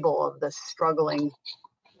label of the struggling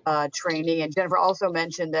trainee? And Jennifer also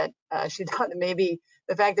mentioned that she thought that maybe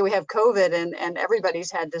the fact that we have COVID and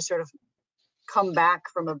everybody's had to sort of come back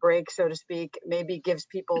from a break, so to speak, maybe gives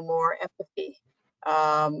people more empathy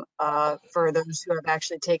for those who have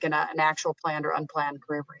actually taken an actual planned or unplanned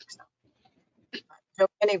career break. So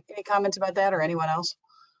any comments about that, or anyone else?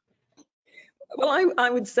 Well, I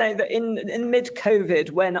would say that in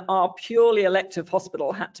mid-COVID, when our purely elective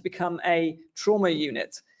hospital had to become a trauma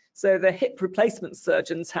unit, so the hip replacement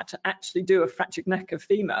surgeons had to actually do a fractured neck of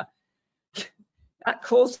femur, that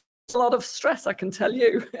caused a lot of stress, I can tell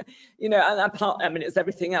you. And that part, it's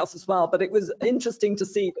everything else as well, but it was interesting to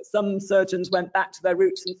see that some surgeons went back to their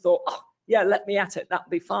roots and thought, oh, yeah, let me at it, that'll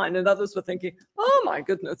be fine. And others were thinking, oh my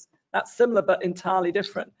goodness, that's similar but entirely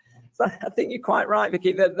different. So I think you're quite right,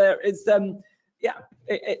 Vicky, that there is,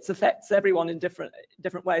 it affects everyone in different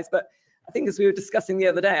ways. But I think, as we were discussing the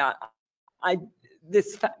other day,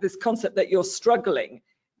 this concept that you're struggling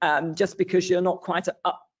just because you're not quite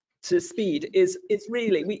up to speed is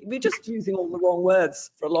really, we're just using all the wrong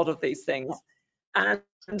words for a lot of these things. And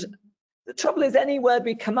the trouble is, any word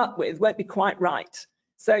we come up with won't be quite right.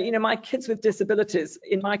 So, you know, my kids with disabilities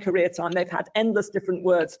in my career time, they've had endless different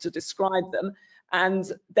words to describe them. And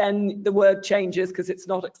then the word changes because it's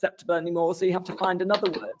not acceptable anymore. So you have to find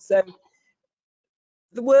another word. So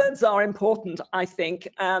the words are important, I think,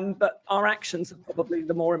 but our actions are probably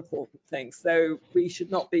the more important thing. So we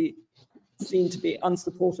should not be seen to be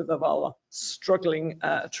unsupportive of our struggling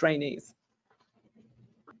trainees.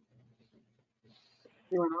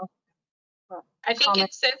 I think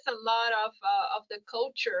it says a lot of the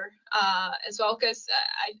culture as well, because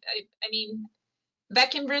I mean,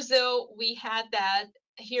 back in Brazil, we had that.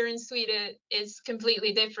 Here in Sweden is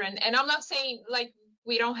completely different. And I'm not saying like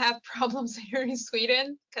we don't have problems here in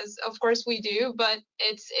Sweden, because of course we do, but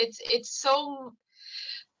it's so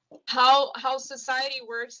how society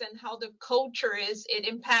works and how the culture is, it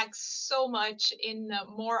impacts so much in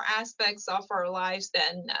more aspects of our lives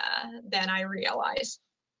than I realized.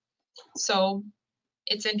 So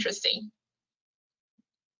it's interesting.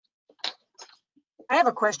 I have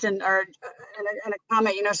a question or and a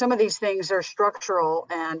comment. You know, some of these things are structural,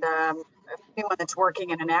 and anyone that's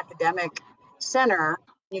working in an academic center,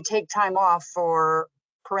 you take time off for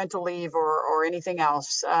parental leave or anything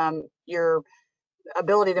else, your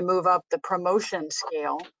ability to move up the promotion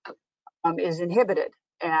scale is inhibited.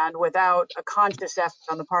 And without a conscious effort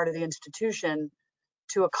on the part of the institution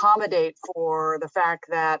to accommodate for the fact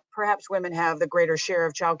that perhaps women have the greater share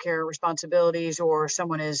of childcare responsibilities, or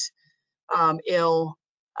someone is ill.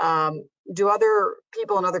 Do other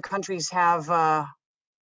people in other countries have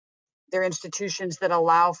their institutions that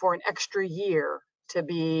allow for an extra year to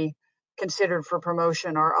be considered for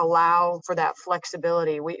promotion, or allow for that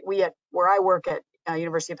flexibility? We at where I work at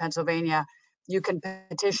University of Pennsylvania, you can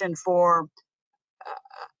petition for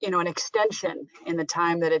you know, an extension in the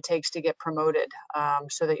time that it takes to get promoted,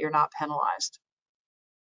 so that you're not penalized.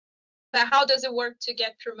 But how does it work to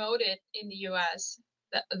get promoted in the US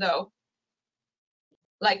though?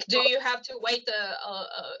 Like, do you have to wait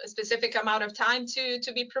a specific amount of time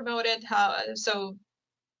to be promoted? So?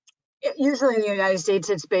 Usually in the United States,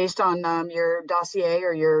 it's based on your dossier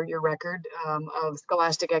or your record of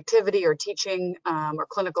scholastic activity or teaching or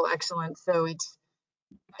clinical excellence. So it's,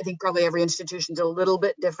 I think probably every institution's a little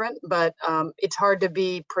bit different, but it's hard to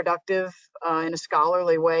be productive in a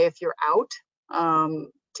scholarly way if you're out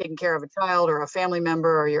taking care of a child or a family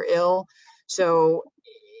member, or you're ill. So,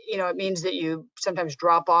 you know, it means that you sometimes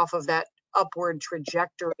drop off of that upward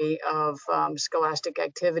trajectory of scholastic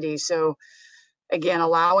activity. So again,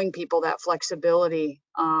 allowing people that flexibility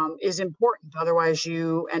is important. Otherwise,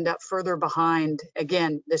 you end up further behind.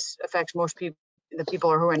 Again, this affects most people, the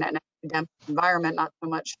people who are in an academic environment, not so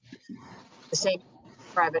much the same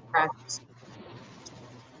private practice.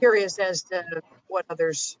 Curious as to what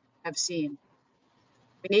others have seen.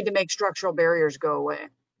 We need to make structural barriers go away.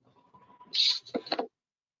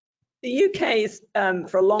 The UK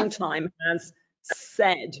for a long time has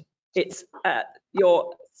said it's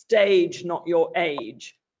your stage, not your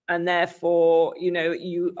age, and therefore, you know,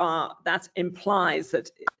 that implies that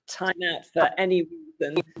time out for any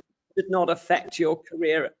reason should not affect your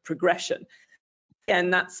career progression.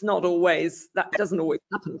 And that's not always, that doesn't always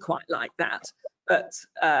happen quite like that. But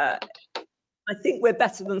I think we're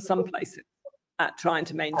better than some places at trying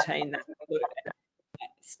to maintain that.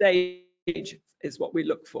 Stage is what we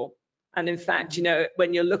look for. And in fact, you know,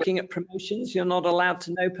 when you're looking at promotions, you're not allowed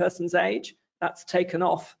to know person's age. That's taken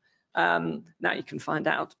off. Now you can find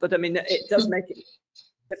out. But I mean, it does make it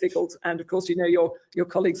difficult. And of course, you know your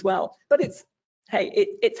colleagues well. But it's, hey,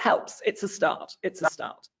 it helps. It's a start. It's a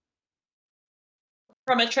start.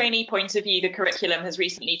 From a trainee point of view, the curriculum has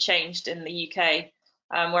recently changed in the UK,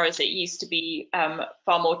 whereas it used to be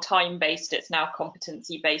far more time-based. It's now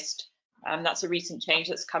competency-based. That's a recent change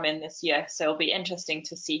that's come in this year. So it'll be interesting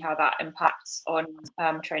to see how that impacts on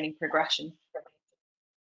training progression.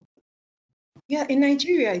 Yeah, in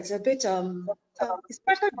Nigeria, it's a bit, it's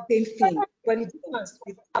part of the same thing, but it's different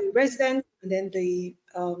with the residents and then the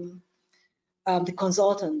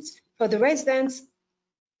consultants. For the residents,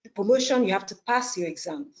 the promotion, you have to pass your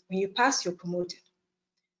exams. When you pass, you're promoted.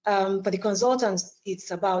 For the consultants,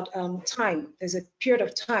 it's about time. There's a period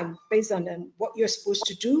of time based on what you're supposed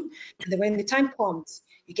to do. And then when the time comes,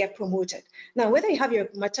 you get promoted. Now, whether you have your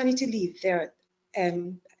maternity leave there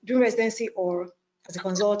during residency or as a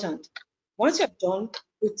consultant, once you're done,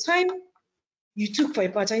 the time you took for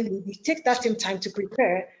your maternity leave, you take that same time to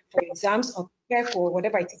prepare for exams or prepare for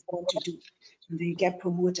whatever it is you want to do. And then you get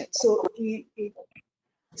promoted. So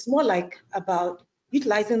it's more like about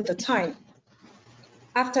utilizing the time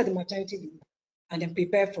after the maternity leave, and then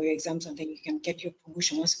prepare for your exams, and then you can get your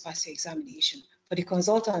promotion once you pass your examination. For the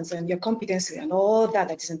consultants and your competency and all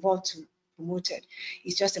that is involved to promoted.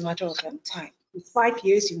 It's just a matter of time. With 5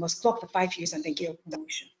 years, you must clock the 5 years and then get a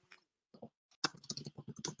promotion.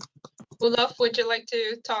 Olof, would you like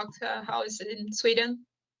to talk how is it in Sweden?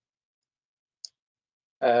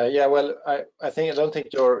 Yeah, well, I don't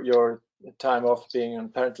think your time off being on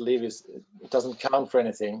parental leave it doesn't count for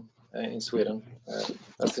anything in Sweden.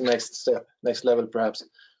 That's the next step, next level perhaps,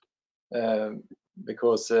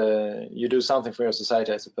 because you do something for your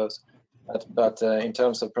society, I suppose. But in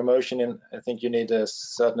terms of promotion, I think you need a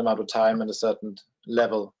certain amount of time and a certain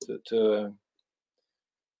level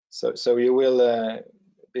so you will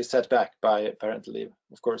be set back by parental leave.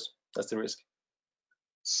 Of course, that's the risk.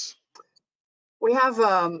 We have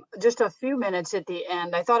just a few minutes at the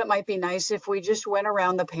end. I thought it might be nice if we just went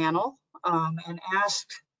around the panel and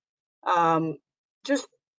asked just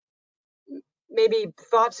maybe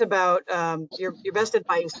thoughts about your best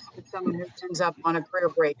advice to someone who ends up on a career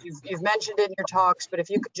break. You've mentioned it in your talks, but if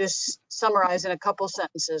you could just summarize in a couple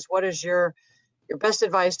sentences, what is your best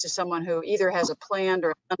advice to someone who either has a planned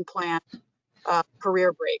or unplanned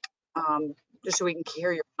career break, just so we can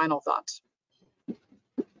hear your final thoughts.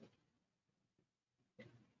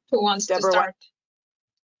 Who wants Deborah,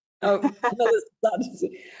 to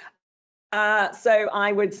start? So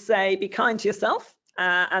I would say be kind to yourself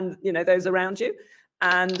and those around you,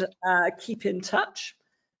 and keep in touch,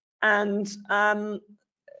 and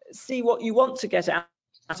see what you want to get out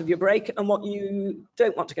of your break and what you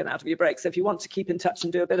don't want to get out of your break. So if you want to keep in touch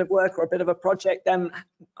and do a bit of work or a bit of a project, then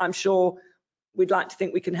I'm sure we'd like to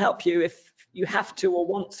think we can help you. If you have to or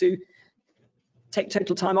want to take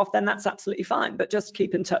total time off, then that's absolutely fine, but just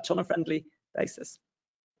keep in touch on a friendly basis.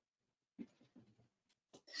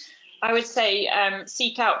 I would say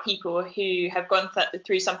seek out people who have gone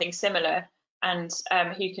through something similar and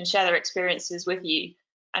who can share their experiences with you,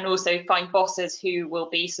 and also find bosses who will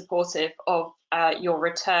be supportive of your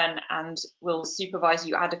return and will supervise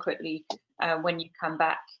you adequately when you come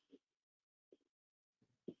back.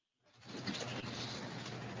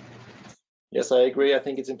 Yes, I agree. I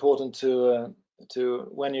think it's important to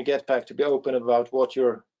when you get back to be open about what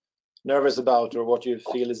you're nervous about or what you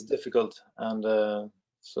feel is difficult, and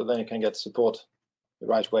so then you can get support the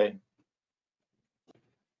right way.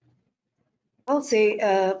 I'll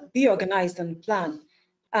say be organized and plan,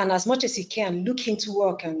 and as much as you can, look into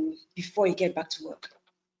work and before you get back to work.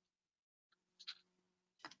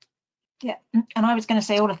 Yeah, and I was going to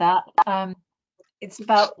say all of that. It's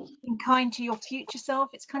about being kind to your future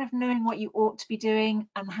self. It's kind of knowing what you ought to be doing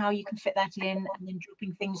and how you can fit that in, and then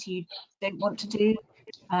dropping things you don't want to do.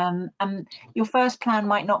 And your first plan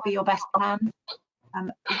might not be your best plan.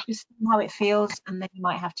 Just see how it feels, and then you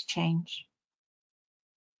might have to change.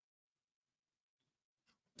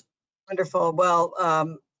 Wonderful. Well,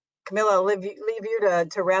 Camila, I'll leave you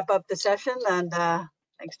to wrap up the session, and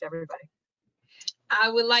thanks to everybody. I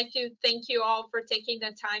would like to thank you all for taking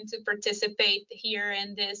the time to participate here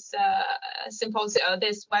in this symposium,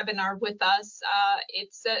 this webinar with us.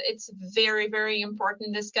 It's very, very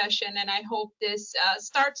important discussion, and I hope this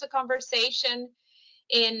starts a conversation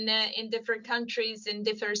in different countries, in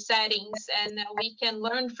different settings, and we can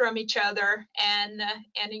learn from each other and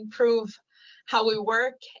improve how we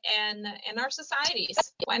work and in our societies.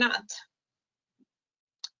 Why not?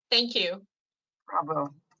 Thank you.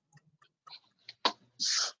 Bravo.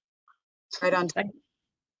 Right on time.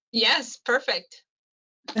 Yes, perfect.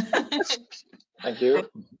 Thank you.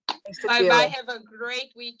 Bye bye. Have a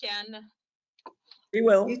great weekend. We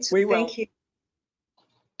will. We will. Thank you.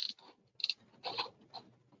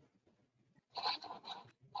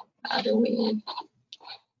 How do we